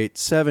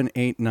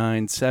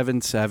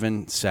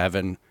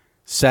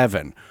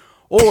 888-789-7777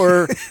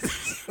 or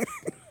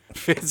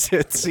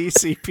visit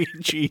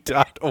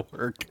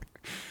ccpg.org.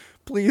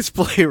 Please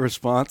play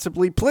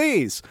responsibly,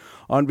 please.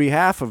 On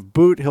behalf of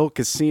Boot Hill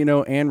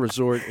Casino and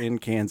Resort in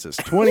Kansas,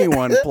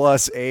 21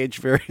 plus, age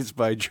varies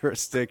by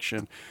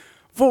jurisdiction.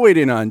 Void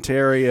in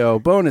Ontario.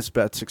 Bonus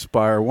bets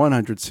expire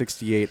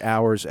 168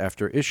 hours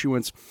after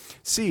issuance.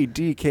 See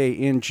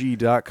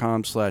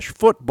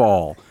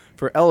dkng.com/football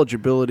for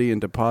eligibility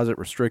and deposit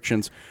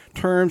restrictions,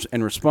 terms,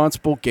 and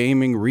responsible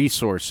gaming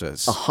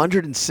resources.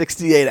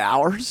 168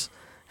 hours?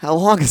 How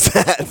long is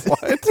that?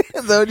 What?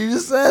 Is that what you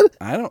just said?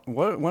 I don't.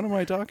 What am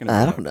I talking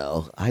about? I don't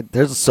know.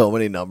 There's so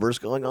many numbers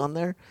going on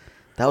there.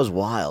 That was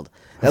wild.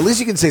 At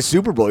least you can say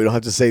Super Bowl. You don't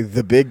have to say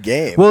the big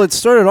game. Well, it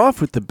started off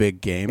with the big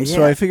game,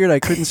 so Yeah. I figured I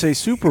couldn't say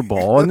Super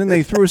Bowl, and then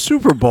they threw a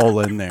Super Bowl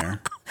in there.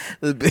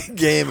 The big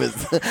game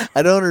is.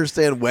 I don't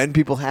understand when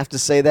people have to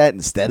say that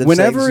instead of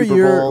saying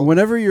Super Bowl.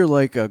 Whenever you're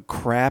like a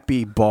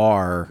crappy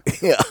bar,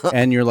 Yeah.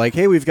 and you're like,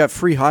 "Hey, we've got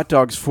free hot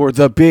dogs for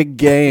the big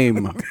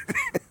game."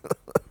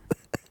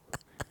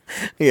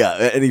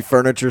 Yeah, any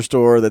furniture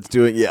store that's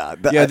doing Yeah,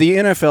 the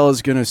NFL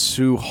is going to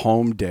sue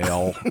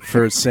Homedale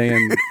for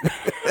saying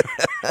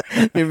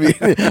maybe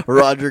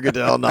Roger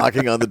Goodell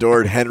knocking on the door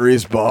at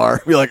Henry's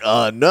bar. Be like,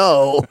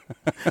 no,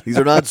 these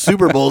are not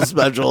Super Bowl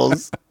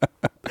specials.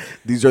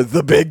 These are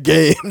the big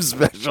game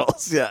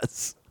specials.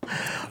 Yes.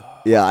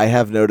 Yeah, I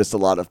have noticed a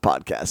lot of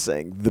podcasts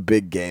saying the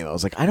big game. I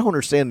was like, I don't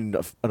understand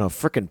on a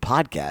freaking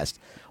podcast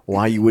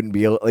why you wouldn't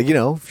be able, like,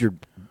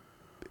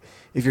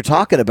 if you're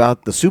talking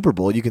about the Super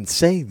Bowl, you can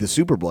say the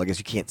Super Bowl. I guess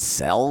you can't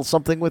sell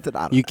something with it.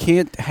 I don't know.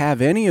 can't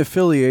have any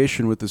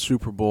affiliation with the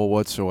Super Bowl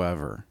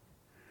whatsoever.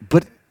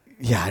 But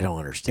yeah, I don't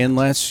understand.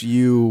 Unless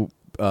you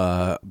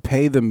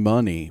pay them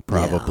money,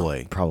 probably.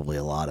 Yeah, probably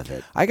a lot of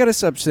it. I got to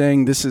stop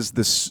saying this is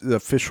the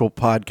official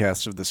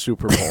podcast of the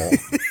Super Bowl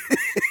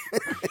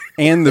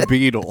and the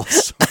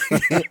Beatles.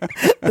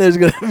 There's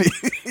gonna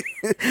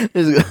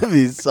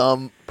be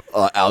some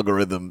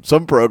algorithm,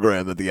 some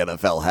program that the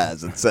NFL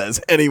has that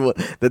says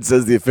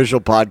the official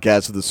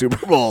podcast of the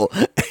Super Bowl,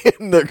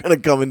 and they're gonna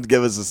come and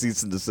give us a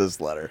cease and desist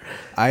letter.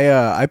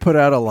 I put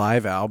out a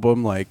live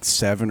album like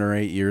 7 or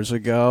 8 years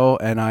ago,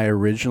 and I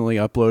originally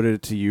uploaded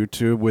it to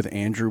YouTube with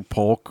Andrew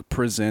Polk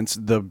Presents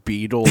The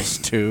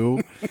Beatles 2,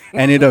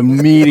 and it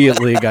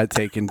immediately got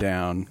taken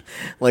down.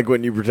 Like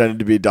when you pretended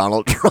to be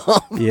Donald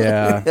Trump.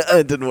 Yeah.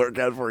 It didn't work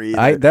out for you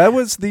either. That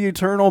was the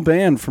eternal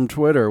ban from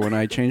Twitter when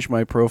I changed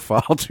my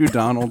profile to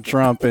Donald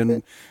Trump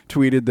and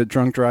tweeted that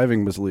drunk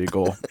driving was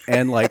legal,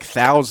 and like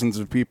thousands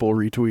of people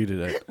retweeted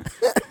it.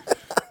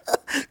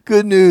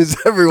 Good news,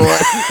 everyone.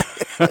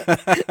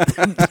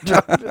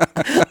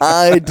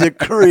 I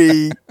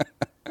decree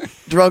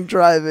drunk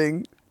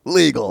driving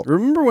legal.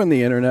 Remember when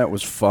the internet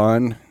was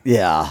fun?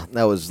 Yeah,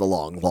 that was a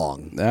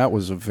long. That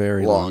was a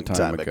very long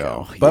time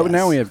ago. But Yes.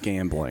 now we have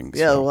gambling.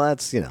 Yeah, so. well,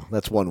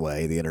 that's one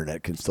way the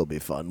internet can still be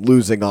fun.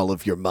 Losing all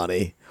of your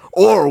money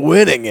or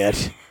winning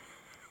it.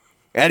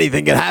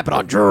 Anything can happen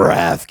on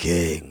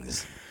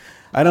DraftKings.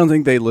 I don't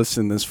think they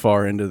listen this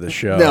far into the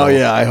show. No,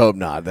 yeah, I hope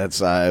not.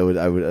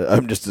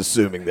 I'm just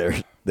assuming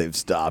they've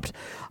stopped.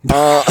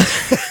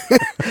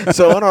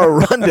 So on our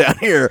rundown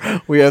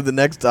here, we have the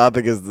next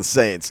topic is the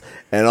Saints,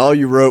 and all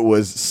you wrote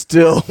was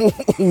still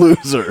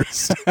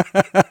losers.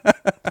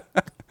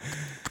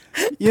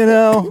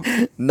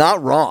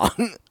 Not wrong.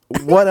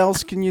 What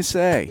else can you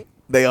say?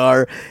 They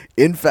are,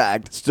 in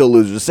fact, still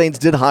losers. The Saints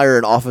did hire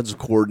an offensive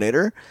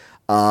coordinator,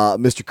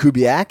 Mr.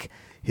 Kubiak.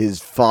 his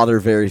father,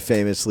 very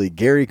famously,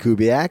 Gary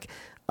Kubiak,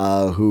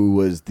 who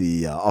was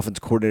the offense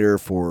coordinator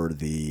for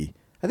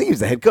I think he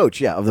was the head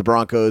coach, of the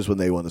Broncos when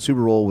they won the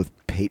Super Bowl with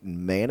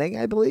Peyton Manning,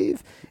 I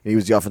believe. And he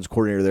was the offense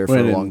coordinator there for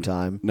a long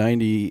time.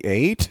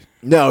 98?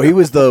 No, he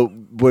was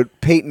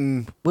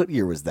what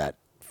year was that?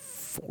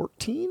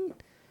 14?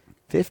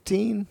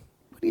 15?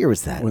 What year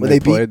was that? When they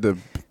played the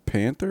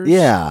Panthers?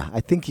 Yeah,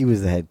 I think he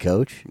was the head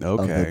coach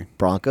of the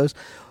Broncos.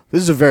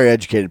 This is a very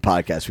educated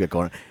podcast we got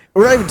going on.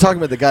 We're not even talking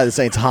about the guy the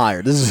Saints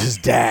hired. This is his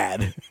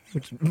dad,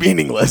 which is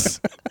meaningless.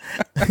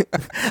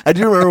 I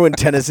do remember when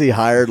Tennessee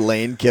hired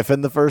Lane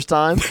Kiffin the first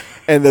time,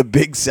 and the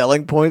big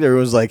selling point, everyone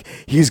was like,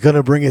 he's going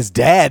to bring his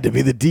dad to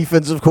be the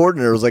defensive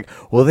coordinator. It was like,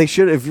 well, they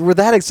should. If you were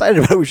that excited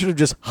about it, we should have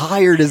just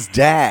hired his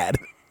dad.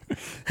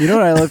 You know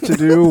what I love to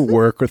do?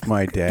 Work with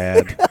my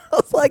dad.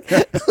 I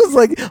was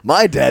like,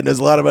 my dad knows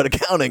a lot about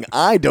accounting.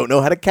 I don't know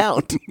how to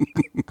count.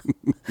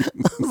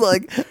 I was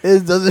like,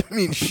 it doesn't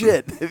mean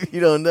shit if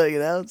you don't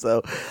know,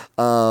 So,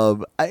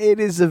 it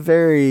is a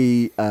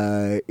very,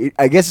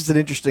 I guess it's an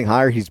interesting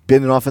hire. He's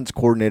been an offense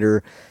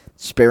coordinator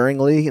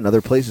sparingly in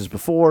other places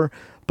before,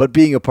 but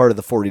being a part of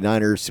the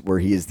 49ers where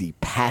he is the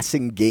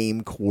passing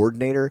game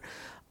coordinator,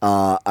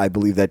 I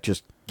believe that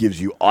just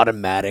gives you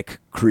automatic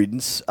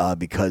credence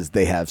because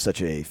they have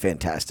such a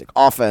fantastic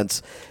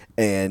offense,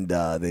 and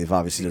they've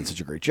obviously done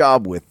such a great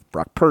job with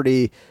Brock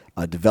Purdy,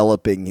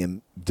 developing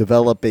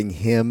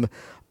him.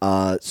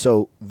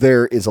 So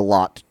there is a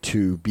lot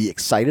to be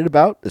excited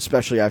about,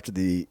 especially after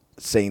the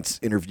Saints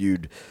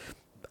interviewed,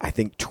 I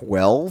think,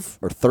 12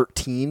 or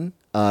 13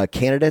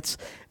 candidates,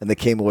 and they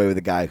came away with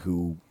a guy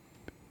who,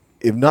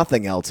 if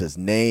nothing else, his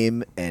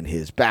name and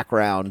his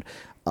background,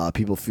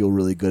 people feel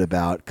really good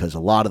about, because a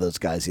lot of those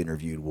guys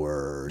interviewed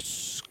were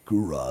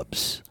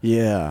screw-ups.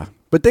 Yeah,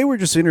 but they were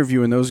just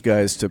interviewing those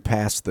guys to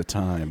pass the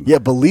time. Yeah,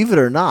 believe it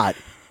or not,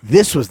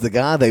 this was the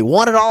guy they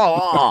wanted all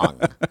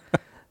along.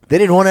 They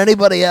didn't want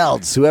anybody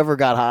else, whoever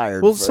got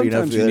hired. Well,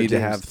 sometimes you need to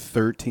have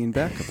 13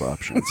 backup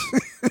options.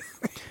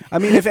 I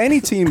mean, if any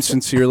team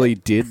sincerely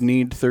did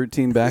need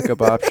 13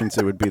 backup options,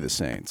 it would be the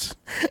Saints.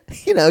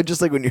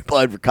 Just like when you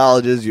applied for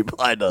colleges, you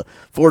applied to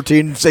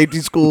 14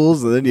 safety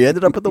schools, and then you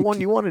ended up at the one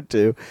you wanted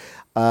to.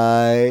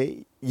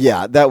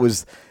 That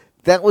was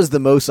the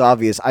most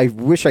obvious. I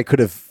wish I could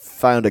have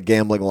found a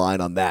gambling line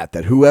on that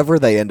whoever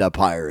they end up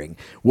hiring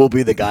will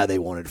be the guy they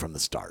wanted from the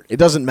start. It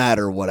doesn't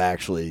matter what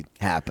actually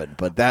happened,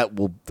 but that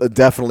will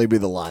definitely be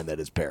the line that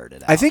is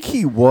parroted out. I think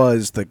he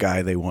was the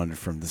guy they wanted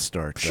from the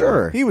start. Though.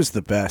 Sure. He was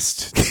the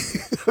best.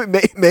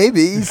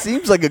 Maybe. He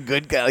seems like a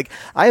good guy. Like,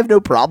 I have no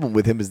problem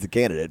with him as the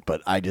candidate,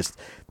 but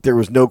there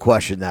was no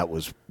question that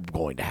was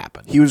going to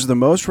happen. He was the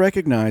most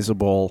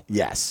recognizable.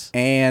 Yes.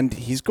 And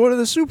he's going to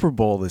the Super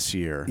Bowl this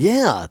year.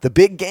 Yeah, the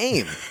big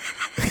game.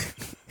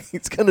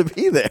 He's going to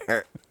be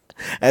there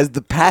as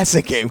the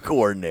passing game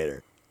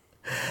coordinator.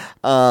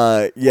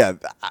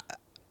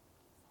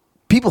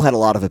 People had a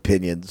lot of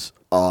opinions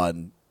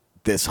on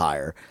this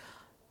hire.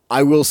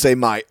 I will say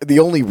the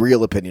only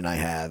real opinion I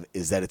have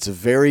is that it's a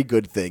very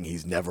good thing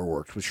he's never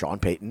worked with Sean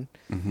Payton.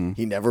 Mm-hmm.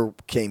 He never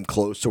came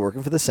close to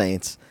working for the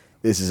Saints.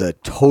 This is a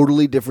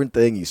totally different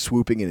thing. He's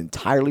swooping in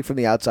entirely from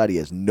the outside. He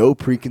has no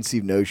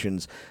preconceived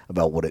notions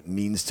about what it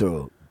means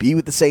to be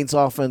with the Saints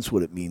offense,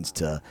 what it means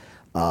to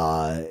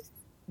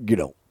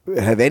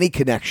have any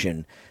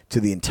connection to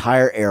the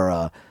entire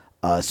era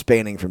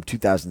spanning from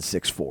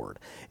 2006 forward.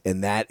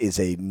 And that is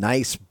a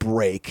nice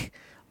break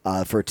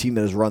for a team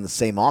that has run the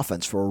same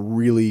offense for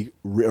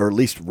or at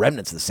least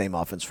remnants of the same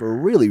offense for a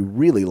really,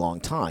 really long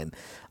time.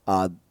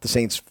 The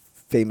Saints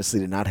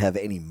famously did not have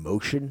any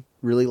motion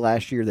really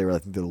last year. They were, I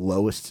think, the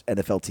lowest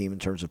NFL team in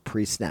terms of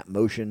pre-snap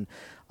motion.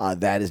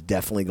 That is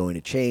definitely going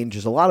to change.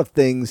 There's a lot of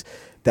things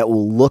that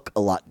will look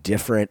a lot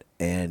different,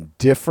 and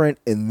different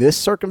in this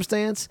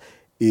circumstance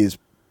is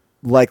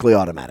likely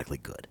automatically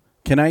good.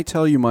 Can I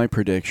tell you my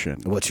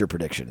prediction? What's your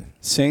prediction?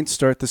 Saints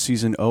start the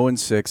season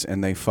 0-6,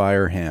 and they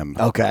fire him.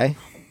 Okay.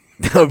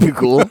 That would be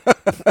cool.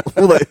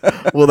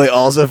 will they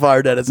also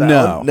fire Dennis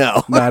Allen?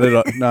 No. Not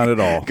at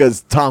all.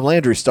 Because Tom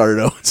Landry started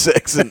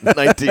 0-6 in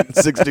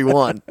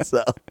 1961.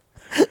 So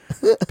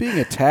being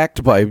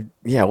attacked by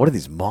what are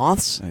these,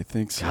 moths? I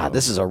think so. God,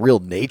 this is a real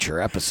nature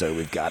episode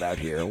we've got out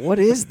here. What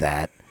is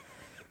that?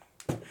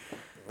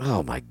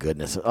 Oh my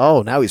goodness.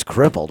 Oh, now he's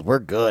crippled. We're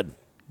good.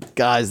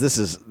 Guys, this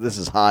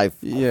is high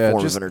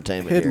form of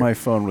entertainment. Hit here. my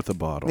phone with a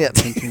bottle. Yeah.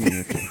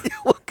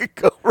 What could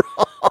go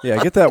wrong?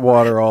 Yeah, get that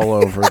water all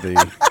over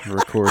the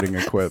recording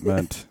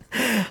equipment.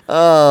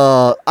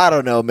 I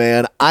don't know,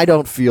 man. I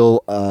don't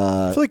feel.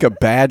 I feel like a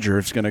badger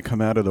is going to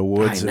come out of the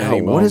woods. I know. At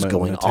any What is moment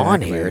going and attack on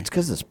me. here? It's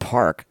because this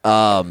park.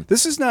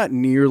 This is not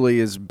nearly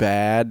as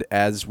bad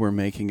as we're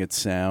making it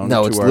sound.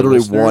 No, to it's our literally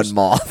listeners. one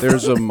moth.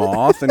 There's a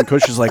moth, and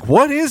Kush is like,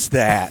 "What is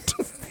that?"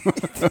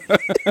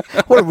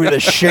 What are we in a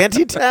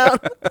shanty town?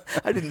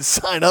 I didn't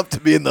sign up to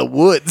be in the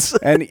woods.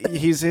 And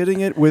he's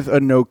hitting it with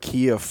a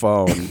Nokia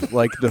phone,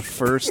 like the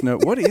first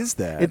note. What is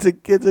that? It's a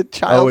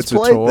child's it's a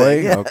play toy?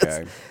 thing. Yes.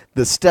 Okay.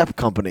 The Step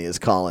Company is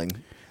calling.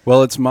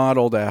 Well, it's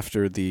modeled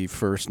after the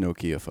first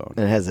Nokia phone.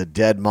 And it has a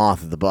dead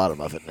moth at the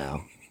bottom of it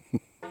now.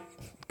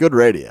 Good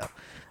radio.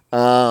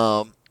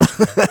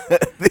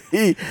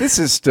 This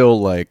is still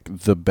like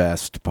the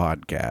best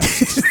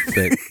podcast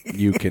that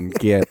you can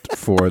get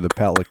for the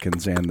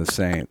Pelicans and the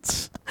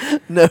Saints.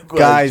 No question.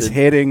 Guys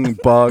hitting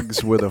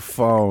bugs with a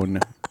phone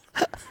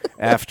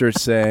after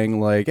saying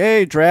like,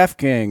 "Hey,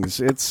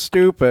 DraftKings, it's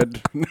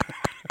stupid."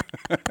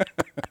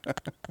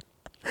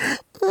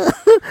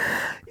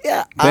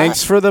 Yeah.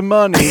 Thanks for the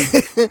money.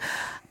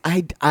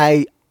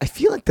 I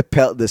feel like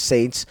the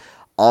Saints'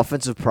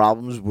 offensive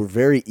problems were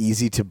very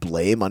easy to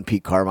blame on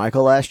Pete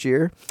Carmichael last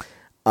year,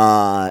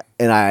 and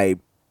I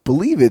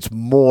believe it's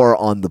more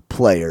on the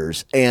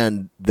players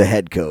and the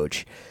head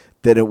coach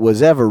than it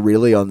was ever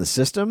really on the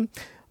system.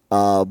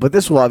 But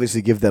this will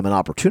obviously give them an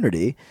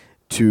opportunity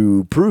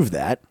to prove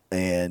that.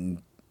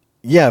 And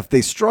yeah, if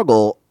they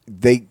struggle,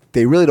 they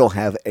really don't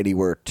have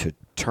anywhere to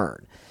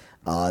turn.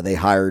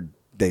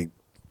 They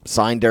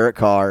signed Derek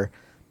Carr.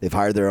 They've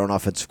hired their own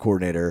offensive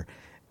coordinator.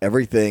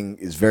 Everything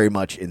is very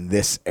much in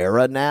this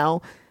era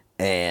now,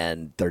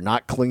 and they're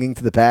not clinging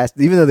to the past.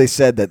 Even though they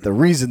said that the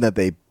reason that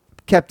they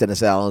kept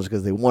Dennis Allen is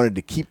because they wanted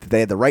to they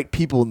had the right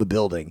people in the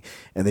building,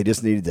 and they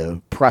just needed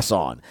to press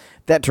on.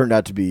 That turned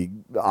out to be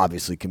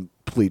obviously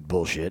complete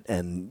bullshit,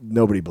 and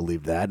nobody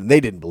believed that, and they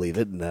didn't believe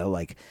it. And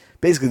like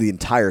basically the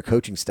entire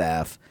coaching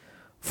staff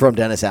from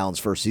Dennis Allen's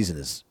first season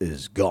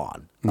is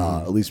gone,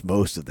 at least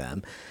most of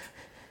them.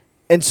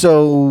 And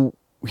so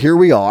here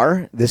we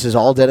are. This is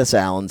all Dennis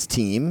Allen's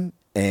team,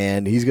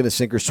 and he's going to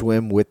sink or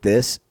swim with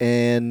this.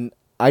 And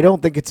I don't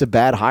think it's a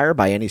bad hire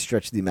by any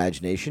stretch of the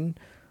imagination.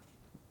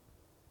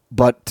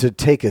 But to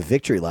take a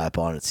victory lap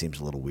on it seems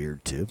a little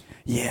weird, too.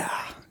 Yeah.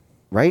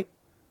 Right?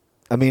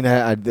 I mean,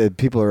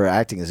 people are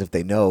acting as if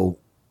they know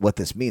what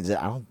this means.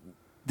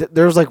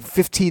 There's like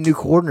 15 new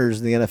coordinators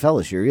in the NFL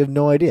this year. You have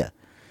no idea.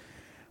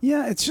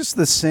 Yeah, it's just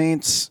the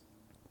Saints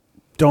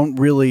don't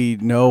really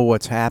know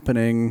what's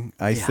happening.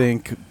 I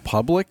think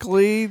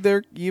publicly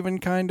they're even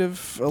kind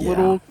of a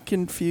little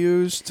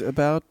confused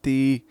about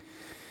because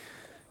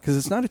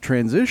it's not a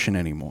transition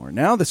anymore.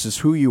 Now this is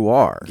who you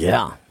are.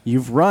 Yeah.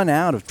 You've run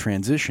out of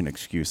transition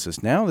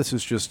excuses. Now this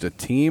is just a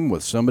team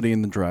with somebody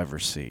in the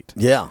driver's seat.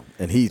 Yeah,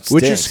 and he stinks.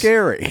 Which is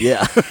scary.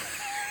 Yeah.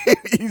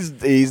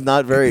 he's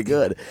not very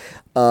good.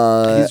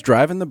 He's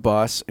driving the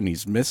bus, and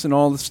he's missing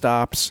all the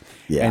stops,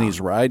 and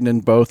he's riding in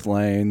both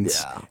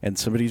lanes, and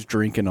somebody's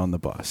drinking on the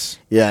bus.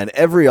 Yeah, and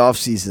every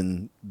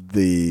offseason,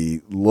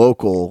 the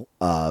local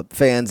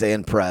fans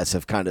and press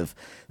have kind of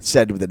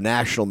said the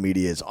national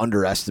media is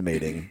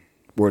underestimating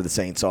where the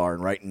Saints are.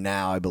 And right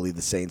now, I believe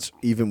the Saints,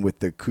 even with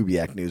the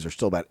Kubiak news, are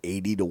still about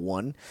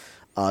 80-1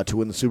 to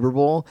win the Super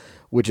Bowl,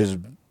 which is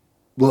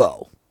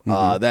low.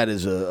 That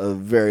is a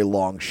very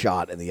long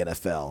shot in the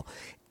NFL.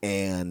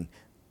 And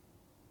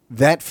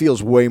that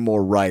feels way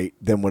more right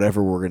than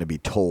whatever we're going to be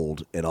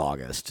told in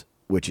August,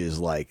 which is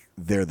like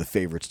they're the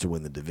favorites to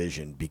win the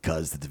division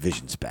because the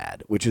division's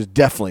bad, which is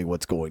definitely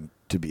what's going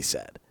to be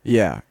said.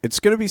 Yeah,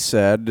 it's going to be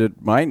said.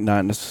 It might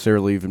not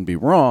necessarily even be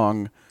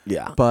wrong.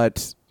 Yeah.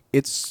 But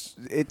it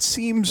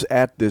seems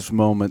at this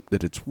moment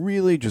that it's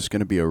really just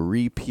going to be a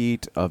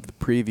repeat of the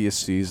previous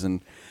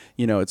season.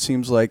 You know, it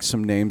seems like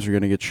some names are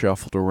going to get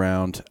shuffled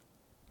around.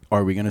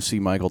 Are we going to see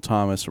Michael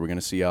Thomas? Are we going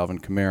to see Alvin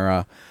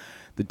Kamara?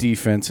 The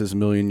defense is a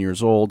million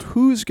years old.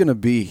 Who's going to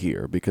be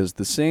here? Because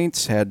the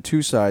Saints had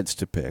two sides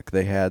to pick.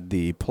 They had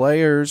the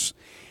players,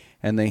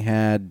 and they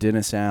had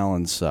Dennis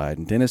Allen's side.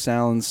 And Dennis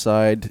Allen's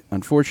side,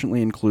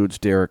 unfortunately, includes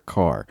Derek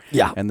Carr.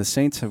 Yeah. And the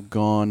Saints have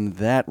gone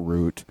that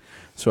route.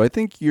 So I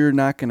think you're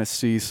not going to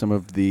see some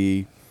of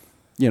the,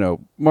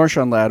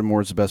 Marshawn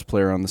Lattimore is the best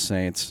player on the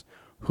Saints.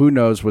 Who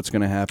knows what's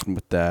going to happen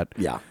with that?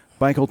 Yeah.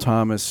 Michael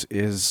Thomas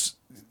is...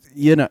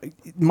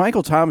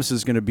 Michael Thomas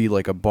is going to be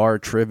like a bar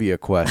trivia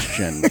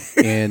question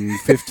in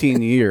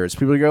 15 years.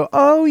 People go,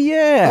 oh,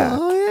 yeah.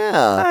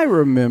 I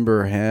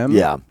remember him.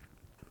 Yeah.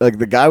 Like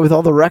the guy with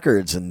all the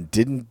records and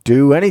didn't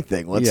do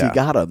anything once he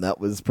got him. That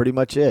was pretty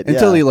much it.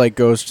 Until he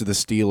goes to the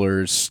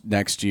Steelers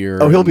next year.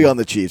 Oh, he'll be on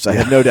the Chiefs. I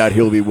have no doubt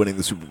he'll be winning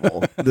the Super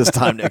Bowl this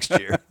time next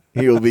year.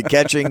 He will be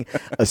catching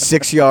a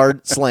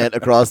 6-yard slant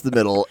across the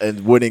middle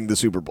and winning the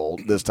Super Bowl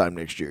this time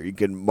next year. You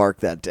can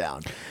mark that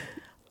down.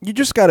 You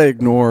just got to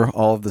ignore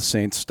all of the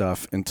Saints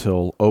stuff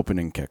until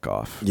opening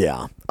kickoff.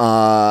 Yeah.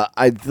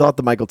 I thought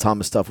the Michael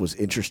Thomas stuff was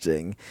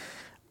interesting.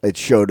 It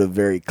showed a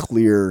very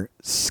clear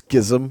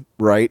schism,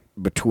 right,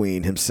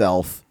 between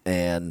himself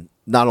and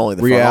not only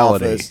the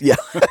reality. Front office.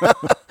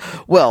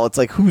 Yeah. Well, it's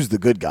like, who's the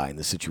good guy in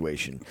this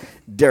situation?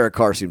 Derek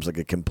Carr seems like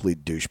a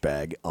complete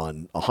douchebag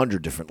on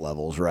 100 different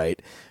levels, right?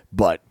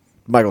 But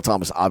Michael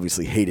Thomas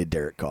obviously hated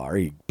Derek Carr.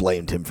 He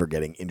blamed him for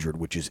getting injured,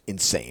 which is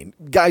insane.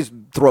 Guys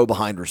throw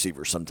behind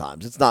receivers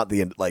sometimes. It's not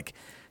the end, like,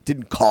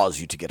 didn't cause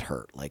you to get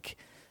hurt. Like,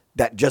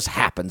 that just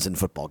happens in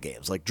football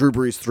games. Like, Drew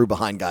Brees threw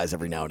behind guys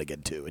every now and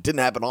again, too. It didn't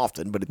happen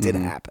often, but it did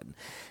happen.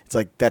 It's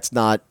like, that's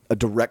not a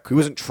direct, he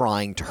wasn't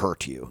trying to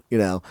hurt you,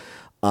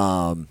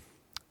 And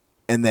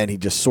then he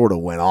just sort of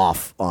went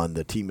off on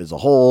the team as a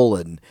whole,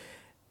 and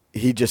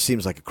he just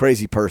seems like a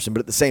crazy person. But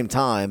at the same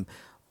time,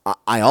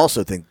 I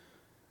also think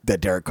that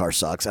Derek Carr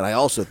sucks, and I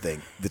also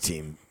think the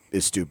team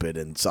is stupid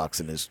and sucks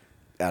and is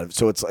out of.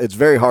 So it's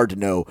very hard to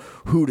know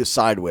who to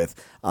side with.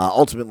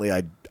 Ultimately,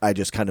 I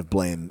just kind of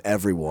blame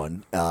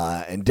everyone.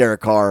 And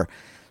Derek Carr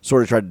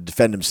sort of tried to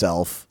defend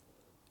himself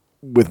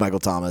with Michael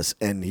Thomas,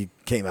 and he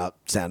came out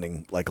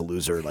sounding like a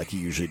loser, like he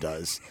usually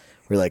does.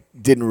 Where like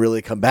didn't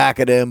really come back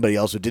at him, but he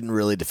also didn't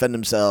really defend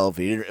himself.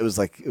 It was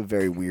like a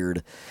very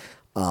weird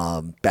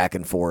back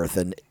and forth,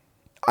 and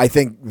I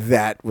think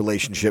that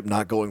relationship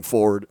not going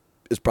forward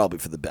is probably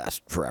for the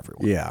best for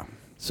everyone. Yeah.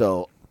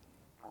 So,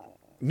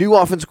 new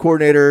offensive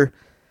coordinator,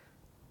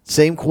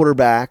 same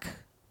quarterback.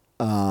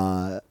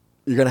 You're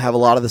going to have a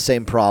lot of the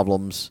same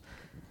problems.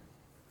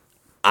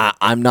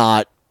 I'm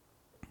not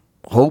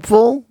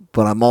hopeful,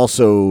 but I'm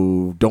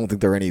also don't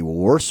think they're any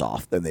worse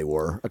off than they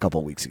were a couple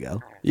of weeks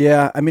ago.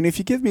 Yeah, I mean, if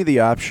you give me the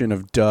option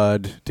of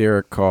dud,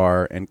 Derek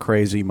Carr, and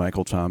crazy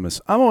Michael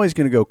Thomas, I'm always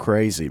going to go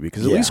crazy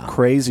because at least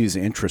crazy is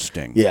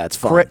interesting. Yeah, it's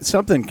fun.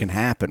 Something can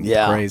happen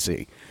with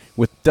crazy.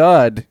 With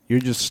dud, you're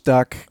just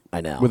stuck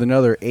with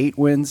another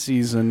 8-win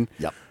season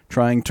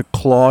trying to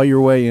claw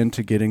your way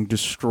into getting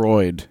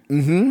destroyed.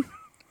 Mm-hmm.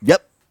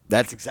 Yep.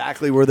 That's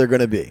exactly where they're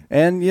going to be.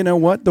 And you know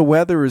what? The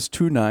weather is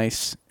too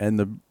nice and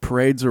the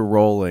parades are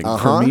rolling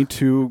for me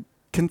to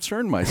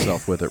concern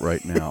myself with it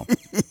right now.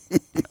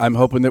 I'm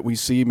hoping that we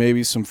see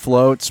maybe some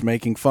floats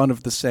making fun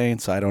of the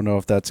Saints. I don't know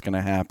if that's going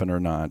to happen or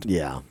not.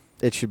 Yeah,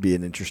 it should be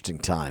an interesting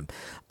time.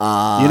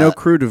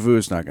 Crew de Vue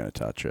is not going to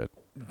touch it.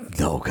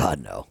 No,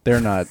 God, no. They're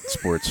not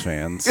sports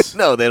fans.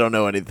 No, they don't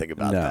know anything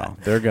about that. No,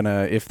 they're going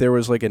to, if there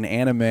was like an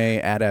anime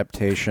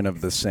adaptation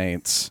of the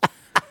Saints,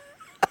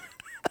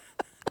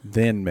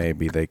 then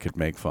maybe they could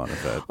make fun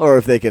of it. Or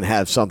if they can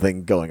have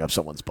something going up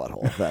someone's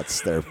butthole.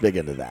 They're big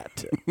into that,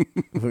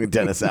 too.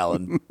 Dennis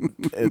Allen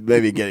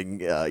maybe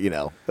getting,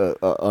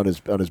 on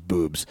his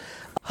boobs.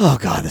 Oh,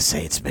 God, the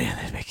Saints, man,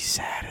 that makes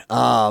you sad.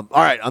 All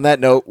right, on that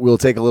note, we'll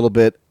take a little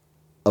bit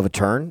of a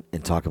turn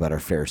and talk about our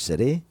fair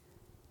city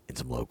and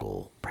some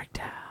local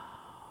breakdown.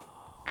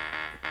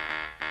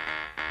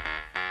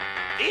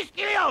 It is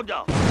filled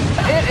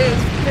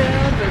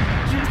with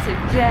juicy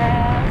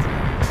jazz,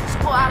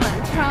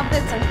 squalling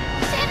trumpets,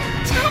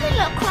 and tiny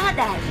little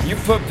crawdads. You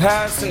put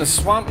Paris in the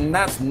swamp, and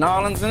that's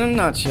Nolans in a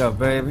nutshell,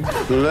 baby.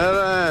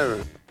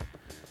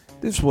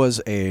 This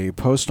was a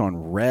post on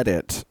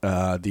Reddit,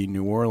 the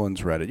New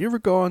Orleans Reddit. You ever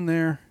go on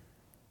there?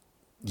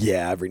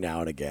 Yeah, every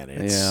now and again.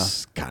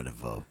 It's kind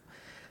of a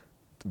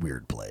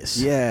weird place.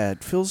 Yeah,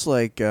 it feels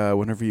like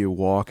whenever you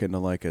walk into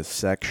like a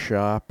sex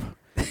shop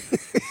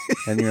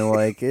and you're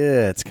like,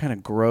 it's kind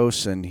of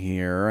gross in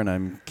here,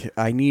 and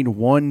I need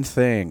one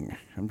thing.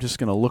 I'm just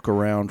going to look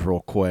around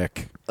real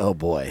quick. Oh,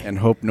 boy. And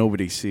hope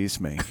nobody sees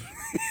me.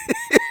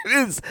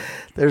 It is.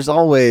 There's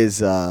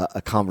always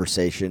a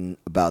conversation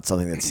about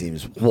something that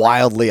seems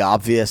wildly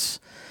obvious,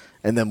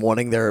 and then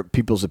wanting their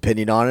people's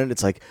opinion on it.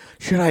 It's like,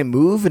 should I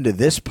move into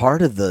this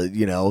part of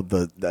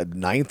the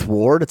Ninth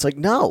Ward? It's like,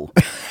 no.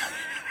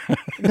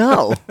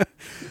 No.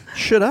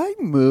 Should I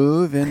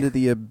move into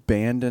the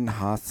abandoned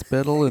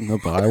hospital in the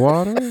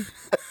Bywater?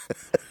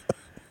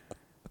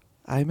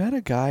 I met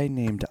a guy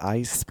named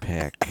Ice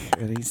Pick,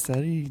 and he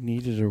said he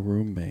needed a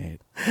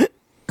roommate.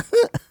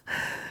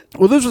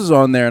 Well, this was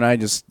on there, and I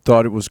just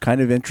thought it was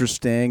kind of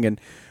interesting, and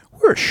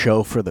we're a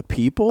show for the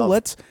people.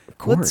 Let's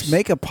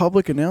make a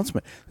public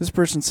announcement. This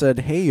person said,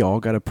 hey, y'all,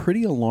 got a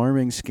pretty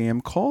alarming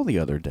scam call the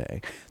other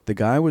day. The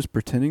guy was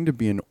pretending to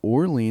be an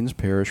Orleans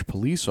Parish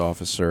police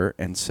officer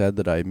and said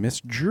that I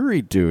missed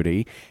jury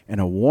duty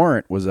and a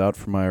warrant was out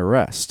for my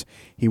arrest.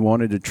 He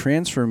wanted to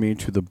transfer me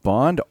to the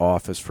bond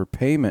office for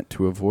payment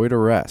to avoid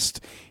arrest.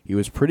 He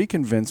was pretty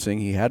convincing.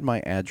 He had my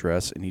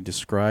address, and he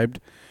described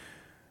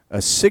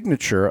a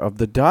signature of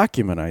the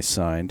document I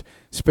signed.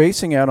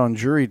 Spacing out on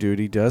jury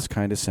duty does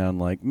kind of sound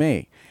like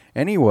me.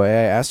 Anyway,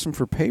 I asked him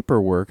for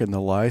paperwork, and the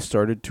lie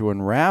started to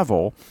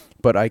unravel,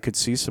 but I could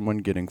see someone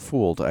getting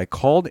fooled. I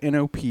called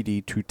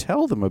NOPD to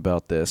tell them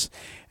about this,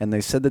 and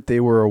they said that they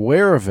were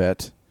aware of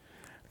it,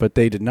 but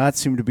they did not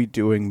seem to be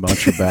doing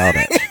much about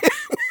it.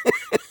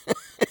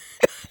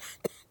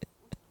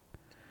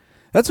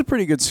 That's a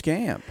pretty good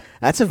scam.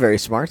 That's a very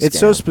smart scam. It's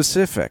so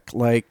specific.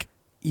 Like,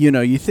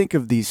 you think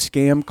of these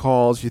scam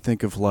calls, you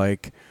think of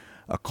like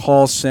a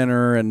call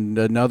center in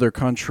another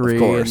country. Of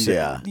course,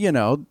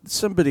 and,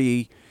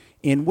 somebody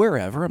in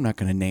wherever. I'm not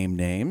going to name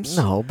names.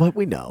 No, but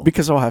we know.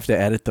 Because I'll have to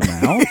edit them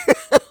out.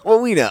 Well,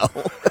 we know.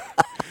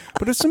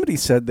 But if somebody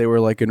said they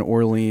were like an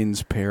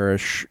Orleans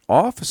Parish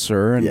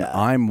officer and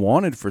I'm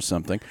wanted for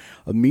something,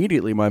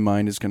 immediately my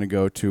mind is going to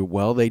go to,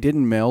 well, they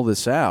didn't mail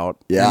this out,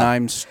 and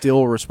I'm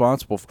still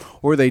responsible.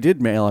 Or they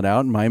did mail it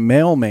out, and my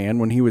mailman,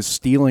 when he was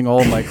stealing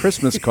all my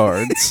Christmas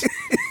cards,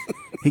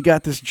 he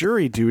got this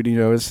jury duty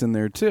notice in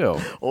there, too.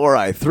 Or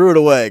I threw it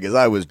away because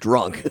I was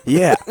drunk.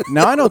 Yeah.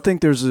 Now, I don't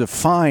think there's a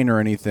fine or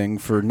anything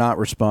for not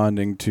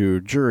responding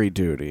to jury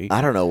duty. I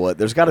don't know what.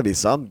 There's got to be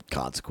some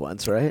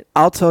consequence, right?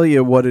 I'll tell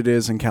you what it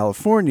is in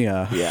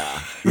California.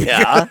 Yeah.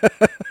 Yeah.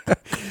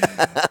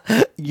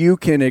 You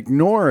can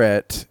ignore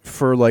it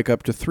for like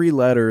up to 3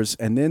 letters,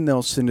 and then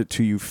they'll send it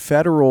to you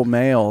federal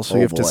mail, so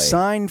you have to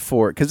sign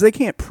for it, because they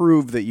can't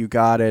prove that you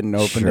got it and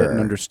opened it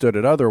and understood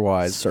it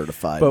otherwise.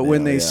 Certified But mail,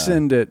 when they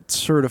send it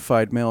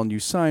certified mail and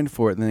you sign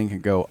for it, then you can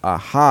go,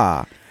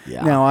 aha.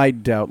 Yeah. Now, I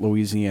doubt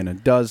Louisiana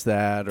does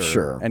that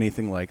or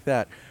anything like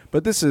that.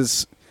 But this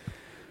is,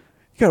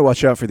 you got to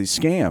watch out for these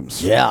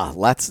scams. Yeah,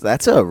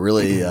 that's a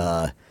really,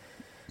 I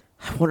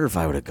wonder if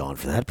I would have gone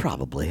for that.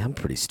 Probably. I'm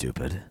pretty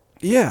stupid.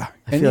 Yeah.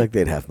 I feel like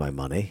they'd have my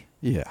money.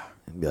 Yeah.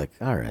 And be like,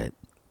 all right,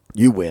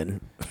 you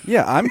win.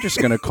 Yeah, I'm just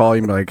going to call you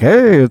and be like,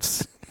 hey,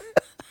 it's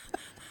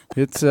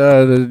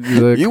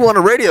you won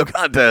a radio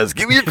contest.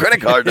 Give me your credit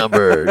card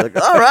number. Like,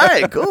 all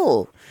right,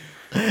 cool.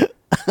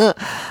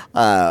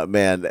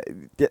 Man,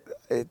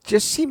 it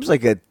just seems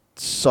like at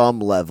some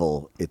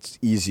level it's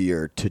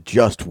easier to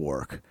just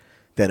work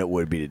than it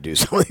would be to do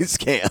some of these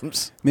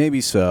scams.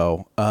 Maybe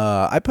so.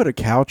 I put a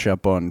couch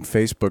up on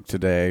Facebook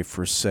today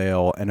for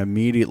sale and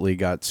immediately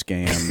got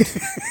scammed.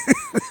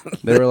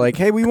 They were like,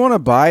 hey, we want to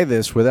buy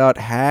this without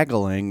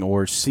haggling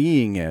or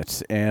seeing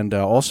it. And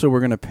also, we're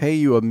going to pay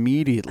you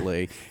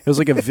immediately. It was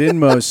like a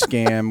Venmo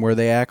scam where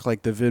they act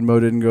like the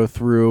Venmo didn't go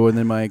through and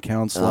then my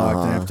account's locked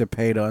and I have to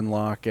pay to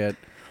unlock it.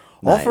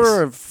 Nice. All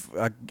for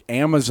a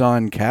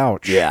Amazon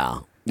couch. Yeah.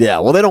 Yeah,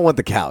 well, they don't want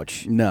the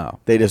couch. No.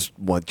 They just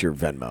want your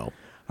Venmo.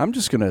 I'm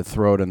just going to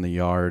throw it in the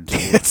yard.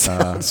 It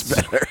sounds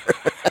better.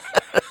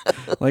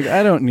 Like,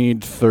 I don't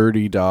need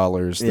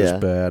 $30 this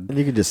bad. And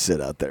you can just sit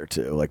out there,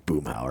 too, like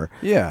Boomhauer.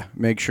 Yeah.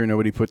 Make sure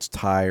nobody puts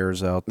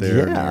tires out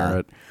there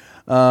near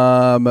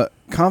it.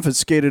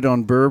 Confiscated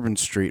on Bourbon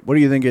Street. What do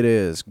you think it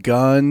is?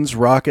 Guns,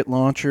 rocket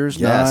launchers,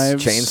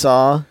 knives?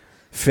 Chainsaw.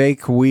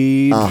 Fake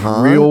weed,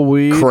 real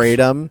weed.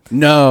 Kratom.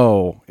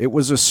 No, it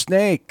was a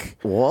snake.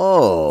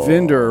 Whoa.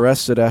 Vendor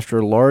arrested after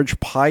a large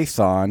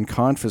python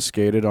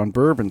confiscated on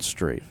Bourbon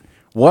Street.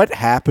 What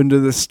happened to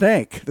the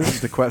snake? This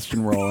is the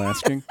question we're all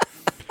asking.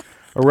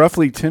 A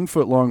roughly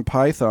 10-foot-long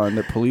python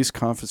that police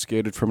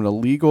confiscated from an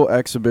illegal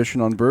exhibition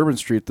on Bourbon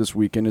Street this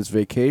weekend is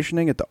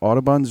vacationing at the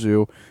Audubon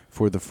Zoo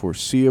for the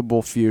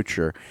foreseeable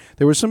future.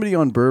 There was somebody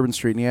on Bourbon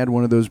Street, and he had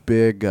one of those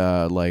big,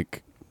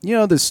 you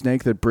know, the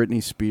snake that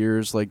Britney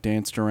Spears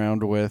danced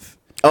around with?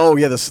 Oh,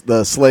 yeah,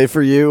 the Slay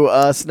for You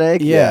snake?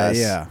 Yeah, yes.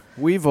 yeah.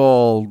 We've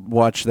all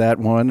watched that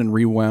one and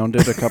rewound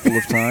it a couple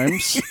of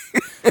times.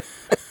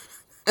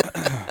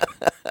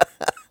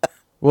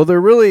 Well,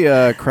 they're really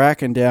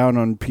cracking down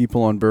on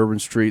people on Bourbon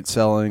Street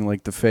selling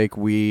the fake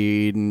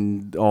weed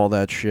and all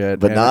that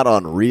shit. But not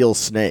on real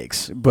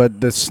snakes.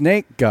 But the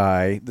snake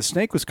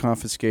was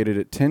confiscated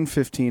at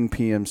 10:15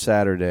 p.m.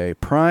 Saturday,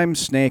 prime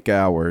snake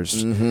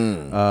hours,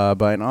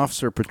 by an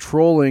officer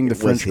patrolling the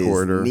French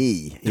Quarter.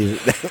 Knee.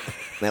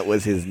 That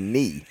was his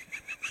knee.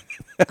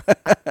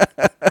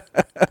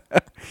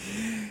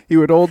 He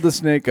would hold the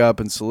snake up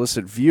and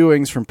solicit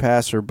viewings from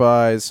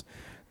passerbys.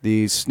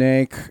 The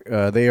snake,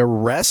 they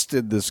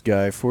arrested this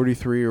guy,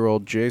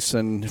 43-year-old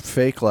Jason,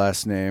 fake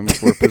last name,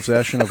 for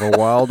possession of a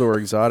wild or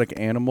exotic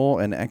animal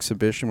and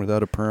exhibition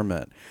without a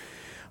permit.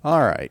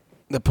 All right.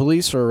 The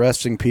police are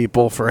arresting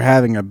people for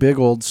having a big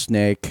old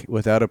snake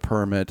without a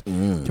permit.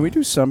 Can we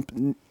do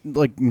something?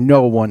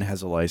 No one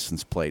has a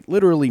license plate.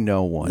 Literally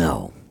no one.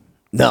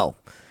 No.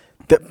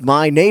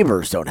 My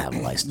neighbors don't have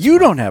a license You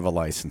don't have a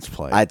license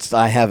plate.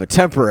 I have a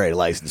temporary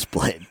license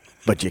plate.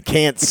 But you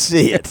can't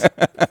see it.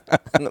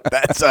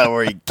 That's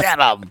where you get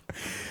them.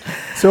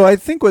 So I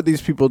think what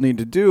these people need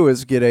to do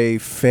is get a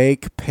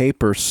fake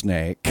paper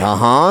snake.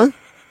 I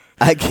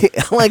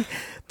can't,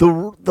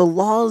 the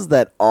laws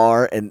that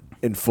are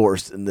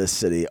enforced in this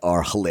city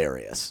are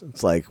hilarious.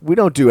 It's like we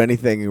don't do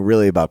anything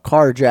really about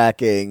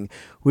carjacking.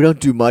 We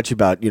don't do much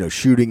about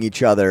shooting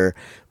each other.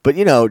 But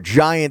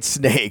giant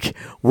snake,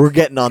 we're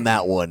getting on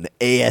that one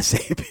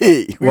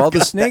ASAP. Well,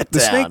 the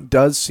snake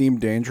does seem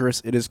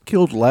dangerous. It has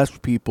killed less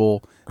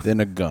people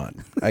than a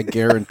gun. I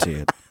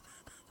guarantee it.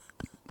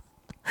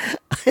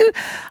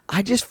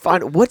 I just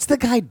find, what's the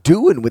guy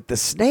doing with the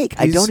snake?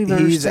 I don't even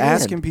understand. He's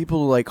asking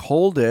people to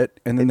hold it,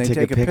 and then they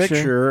take a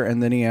picture,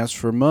 and then he asks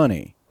for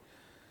money.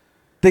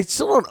 They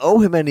still don't owe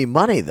him any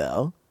money,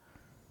 though.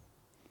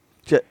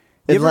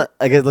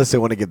 I guess unless they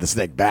want to get the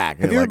snake back.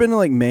 Have you ever been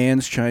to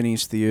Mann's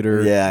Chinese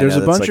Theater? Yeah, there's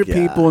a bunch of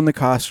people in the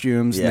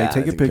costumes, and they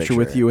take a picture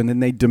with you, and then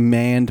they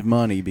demand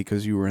money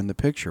because you were in the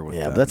picture with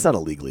them. Yeah, but that's not a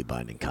legally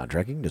binding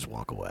contract. You can just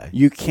walk away.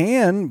 You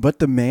can, but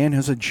the man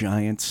has a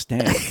giant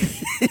snake.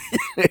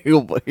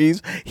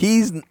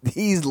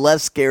 he's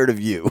less scared of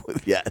you.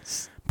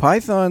 Yes.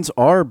 Pythons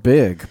are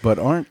big, but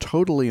aren't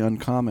totally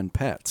uncommon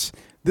pets.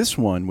 This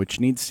one, which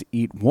needs to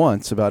eat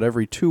once about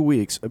every 2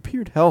 weeks,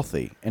 appeared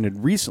healthy and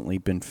had recently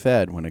been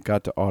fed when it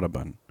got to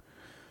Audubon.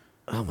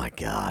 Oh, my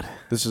God.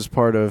 This is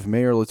part of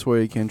Mayor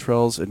Latoya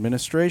Cantrell's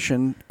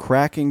administration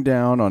cracking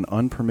down on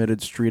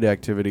unpermitted street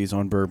activities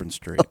on Bourbon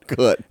Street. Oh,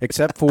 good.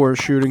 Except for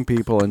shooting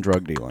people and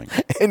drug dealing.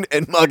 and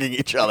mugging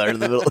each other in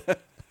the middle.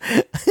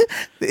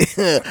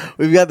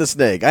 We've got the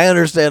snake. I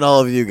understand all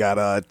of you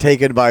got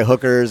taken by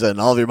hookers and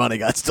all of your money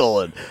got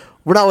stolen.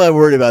 We're not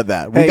worried about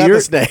that. We got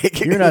the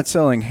snake. You're not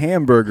selling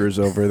hamburgers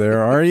over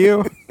there, are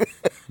you?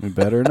 It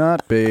better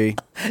not be.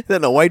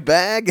 Then a white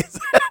bag?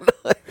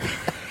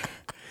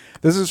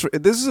 This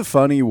is a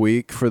funny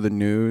week for the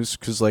news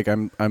because like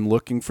I'm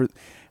looking for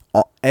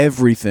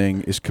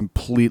everything is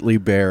completely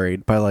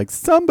buried by like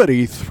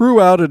somebody threw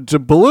out a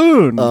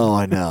doubloon. Oh,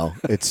 I know.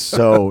 It's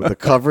so the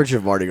coverage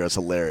of Mardi Gras is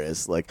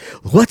hilarious. Like,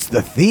 what's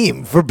the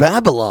theme for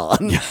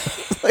Babylon?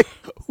 Like,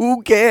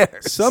 who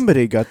cares?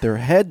 Somebody got their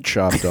head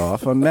chopped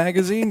off on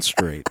Magazine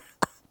Street.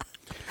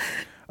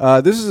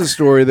 This is a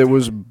story that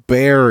was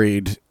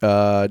buried.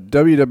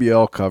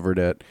 WWL covered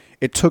it.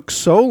 It took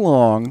so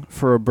long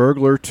for a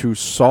burglar to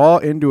saw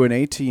into an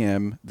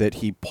ATM that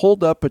he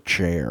pulled up a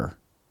chair.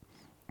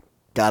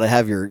 Gotta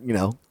have your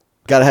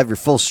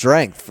full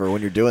strength for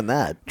when you're doing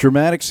that.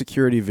 Dramatic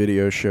security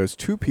video shows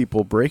two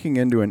people breaking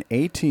into an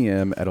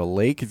ATM at a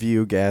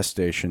Lakeview gas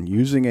station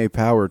using a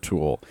power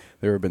tool.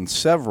 There have been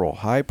several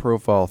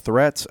high-profile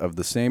threats of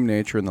the same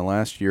nature in the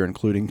last year,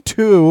 including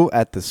 2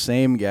 at the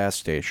same gas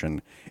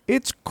station.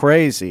 It's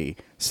crazy,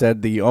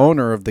 said the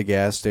owner of the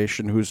gas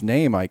station, whose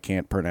name I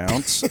can't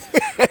pronounce,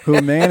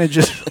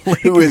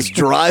 who is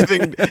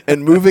driving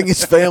and moving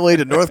his family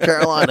to North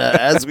Carolina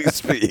as we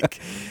speak.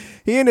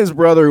 He and his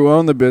brother, who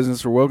own the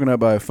business, were woken up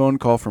by a phone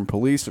call from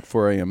police at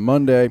 4 a.m.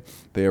 Monday.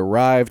 They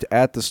arrived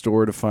at the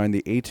store to find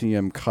the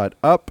ATM cut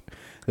up.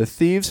 The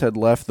thieves had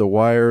left the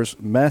wires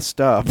messed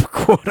up,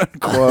 quote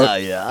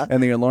unquote, yeah.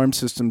 And the alarm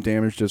system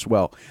damaged as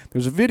well.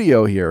 There's a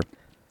video here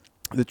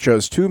that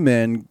shows 2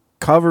 men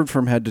covered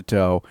from head to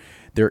toe.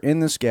 They're in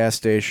this gas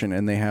station,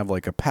 and they have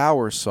like a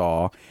power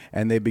saw,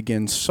 and they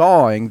begin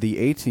sawing the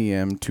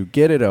ATM to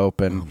get it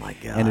open. Oh, my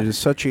God. And it is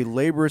such a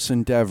laborious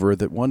endeavor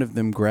that one of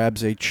them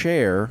grabs a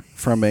chair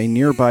from a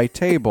nearby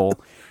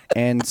table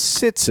and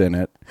sits in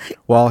it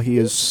while he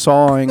is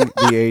sawing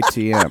the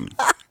ATM.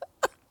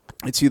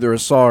 It's either a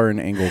saw or an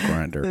angle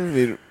grinder. I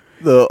mean,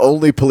 the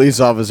only police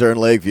officer in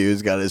Lakeview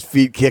has got his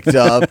feet kicked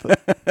up,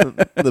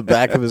 the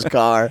back of his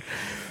car.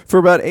 For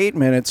about 8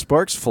 minutes,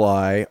 sparks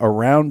fly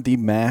around the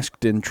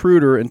masked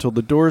intruder until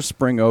the doors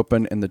spring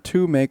open and the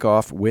 2 make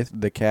off with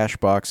the cash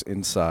box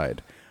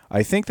inside.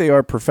 I think they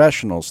are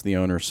professionals, the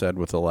owner said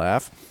with a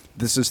laugh.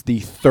 This is the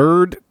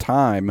 3rd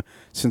time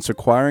since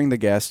acquiring the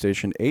gas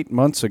station 8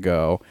 months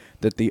ago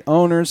that the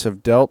owners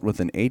have dealt with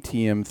an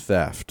ATM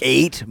theft.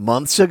 8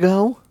 months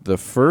ago? The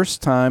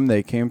first time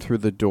they came through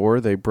the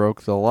door, they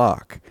broke the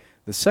lock.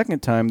 The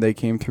second time, they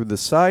came through the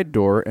side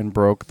door and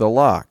broke the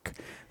lock.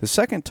 The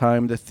second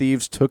time, the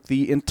thieves took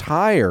the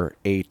entire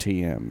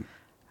ATM.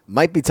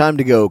 Might be time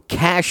to go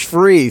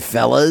cash-free,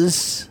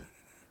 fellas.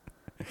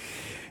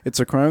 It's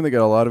a crime that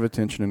got a lot of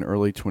attention in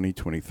early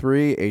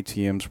 2023.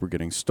 ATMs were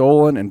getting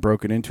stolen and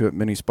broken into at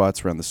many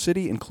spots around the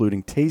city,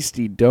 including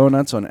Tasty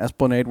Donuts on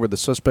Esplanade, where the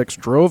suspects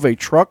drove a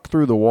truck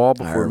through the wall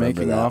before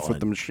making off with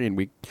the machine.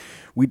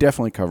 We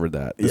definitely covered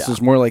that. This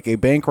is more like a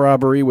bank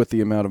robbery with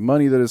the amount of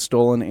money that is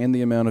stolen and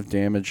the amount of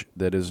damage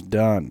that is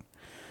done.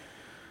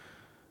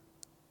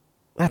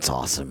 That's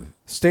awesome.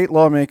 State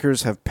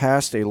lawmakers have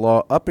passed a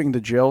law upping the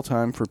jail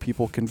time for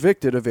people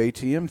convicted of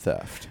ATM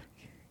theft.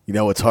 You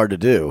know what's hard to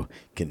do?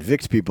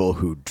 Convict people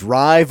who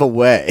drive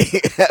away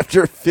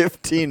after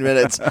 15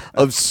 minutes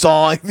of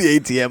sawing the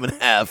ATM in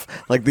half,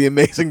 like the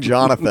amazing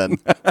Jonathan.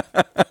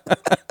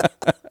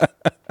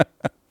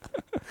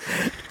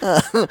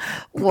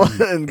 What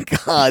in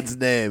God's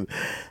name?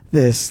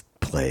 This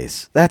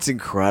place. That's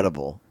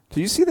incredible.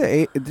 Did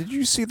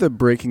you see the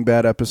Breaking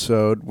Bad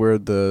episode where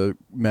the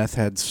meth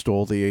head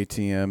stole the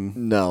ATM?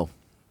 No.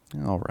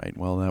 All right.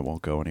 Well, that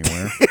won't go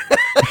anywhere.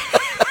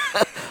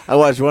 I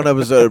watched one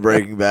episode of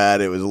Breaking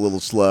Bad. It was a little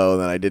slow,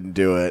 and then I didn't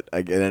do it.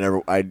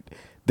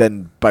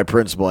 Then by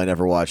principle, I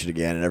never watched it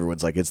again. And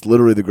everyone's like, "It's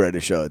literally the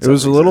greatest show." It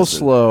was a little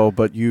slow,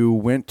 but you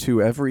went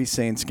to every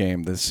Saints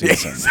game this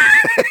season.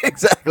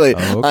 Exactly.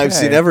 Okay. I've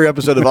seen every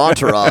episode of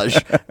Entourage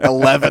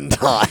 11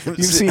 times.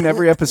 You've seen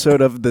every episode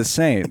of The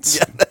Saints.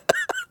 Yeah.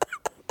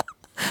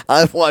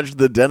 I've watched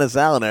the Dennis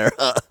Allen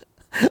era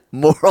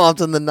more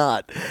often than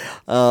not.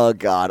 Oh,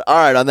 God. All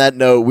right, on that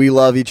note, we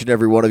love each and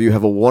every one of you.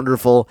 Have a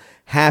wonderful,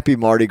 happy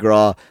Mardi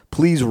Gras.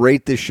 Please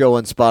rate this show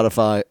on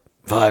Spotify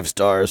 5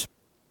 stars.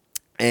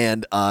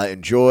 And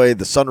enjoy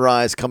the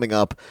sunrise coming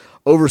up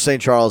over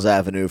St. Charles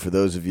Avenue for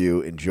those of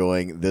you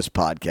enjoying this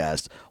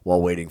podcast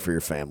while waiting for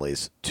your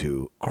families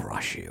to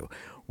crush you.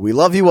 We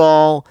love you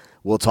all.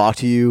 We'll talk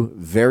to you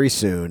very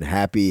soon.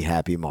 Happy,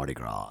 happy Mardi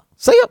Gras.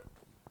 See ya.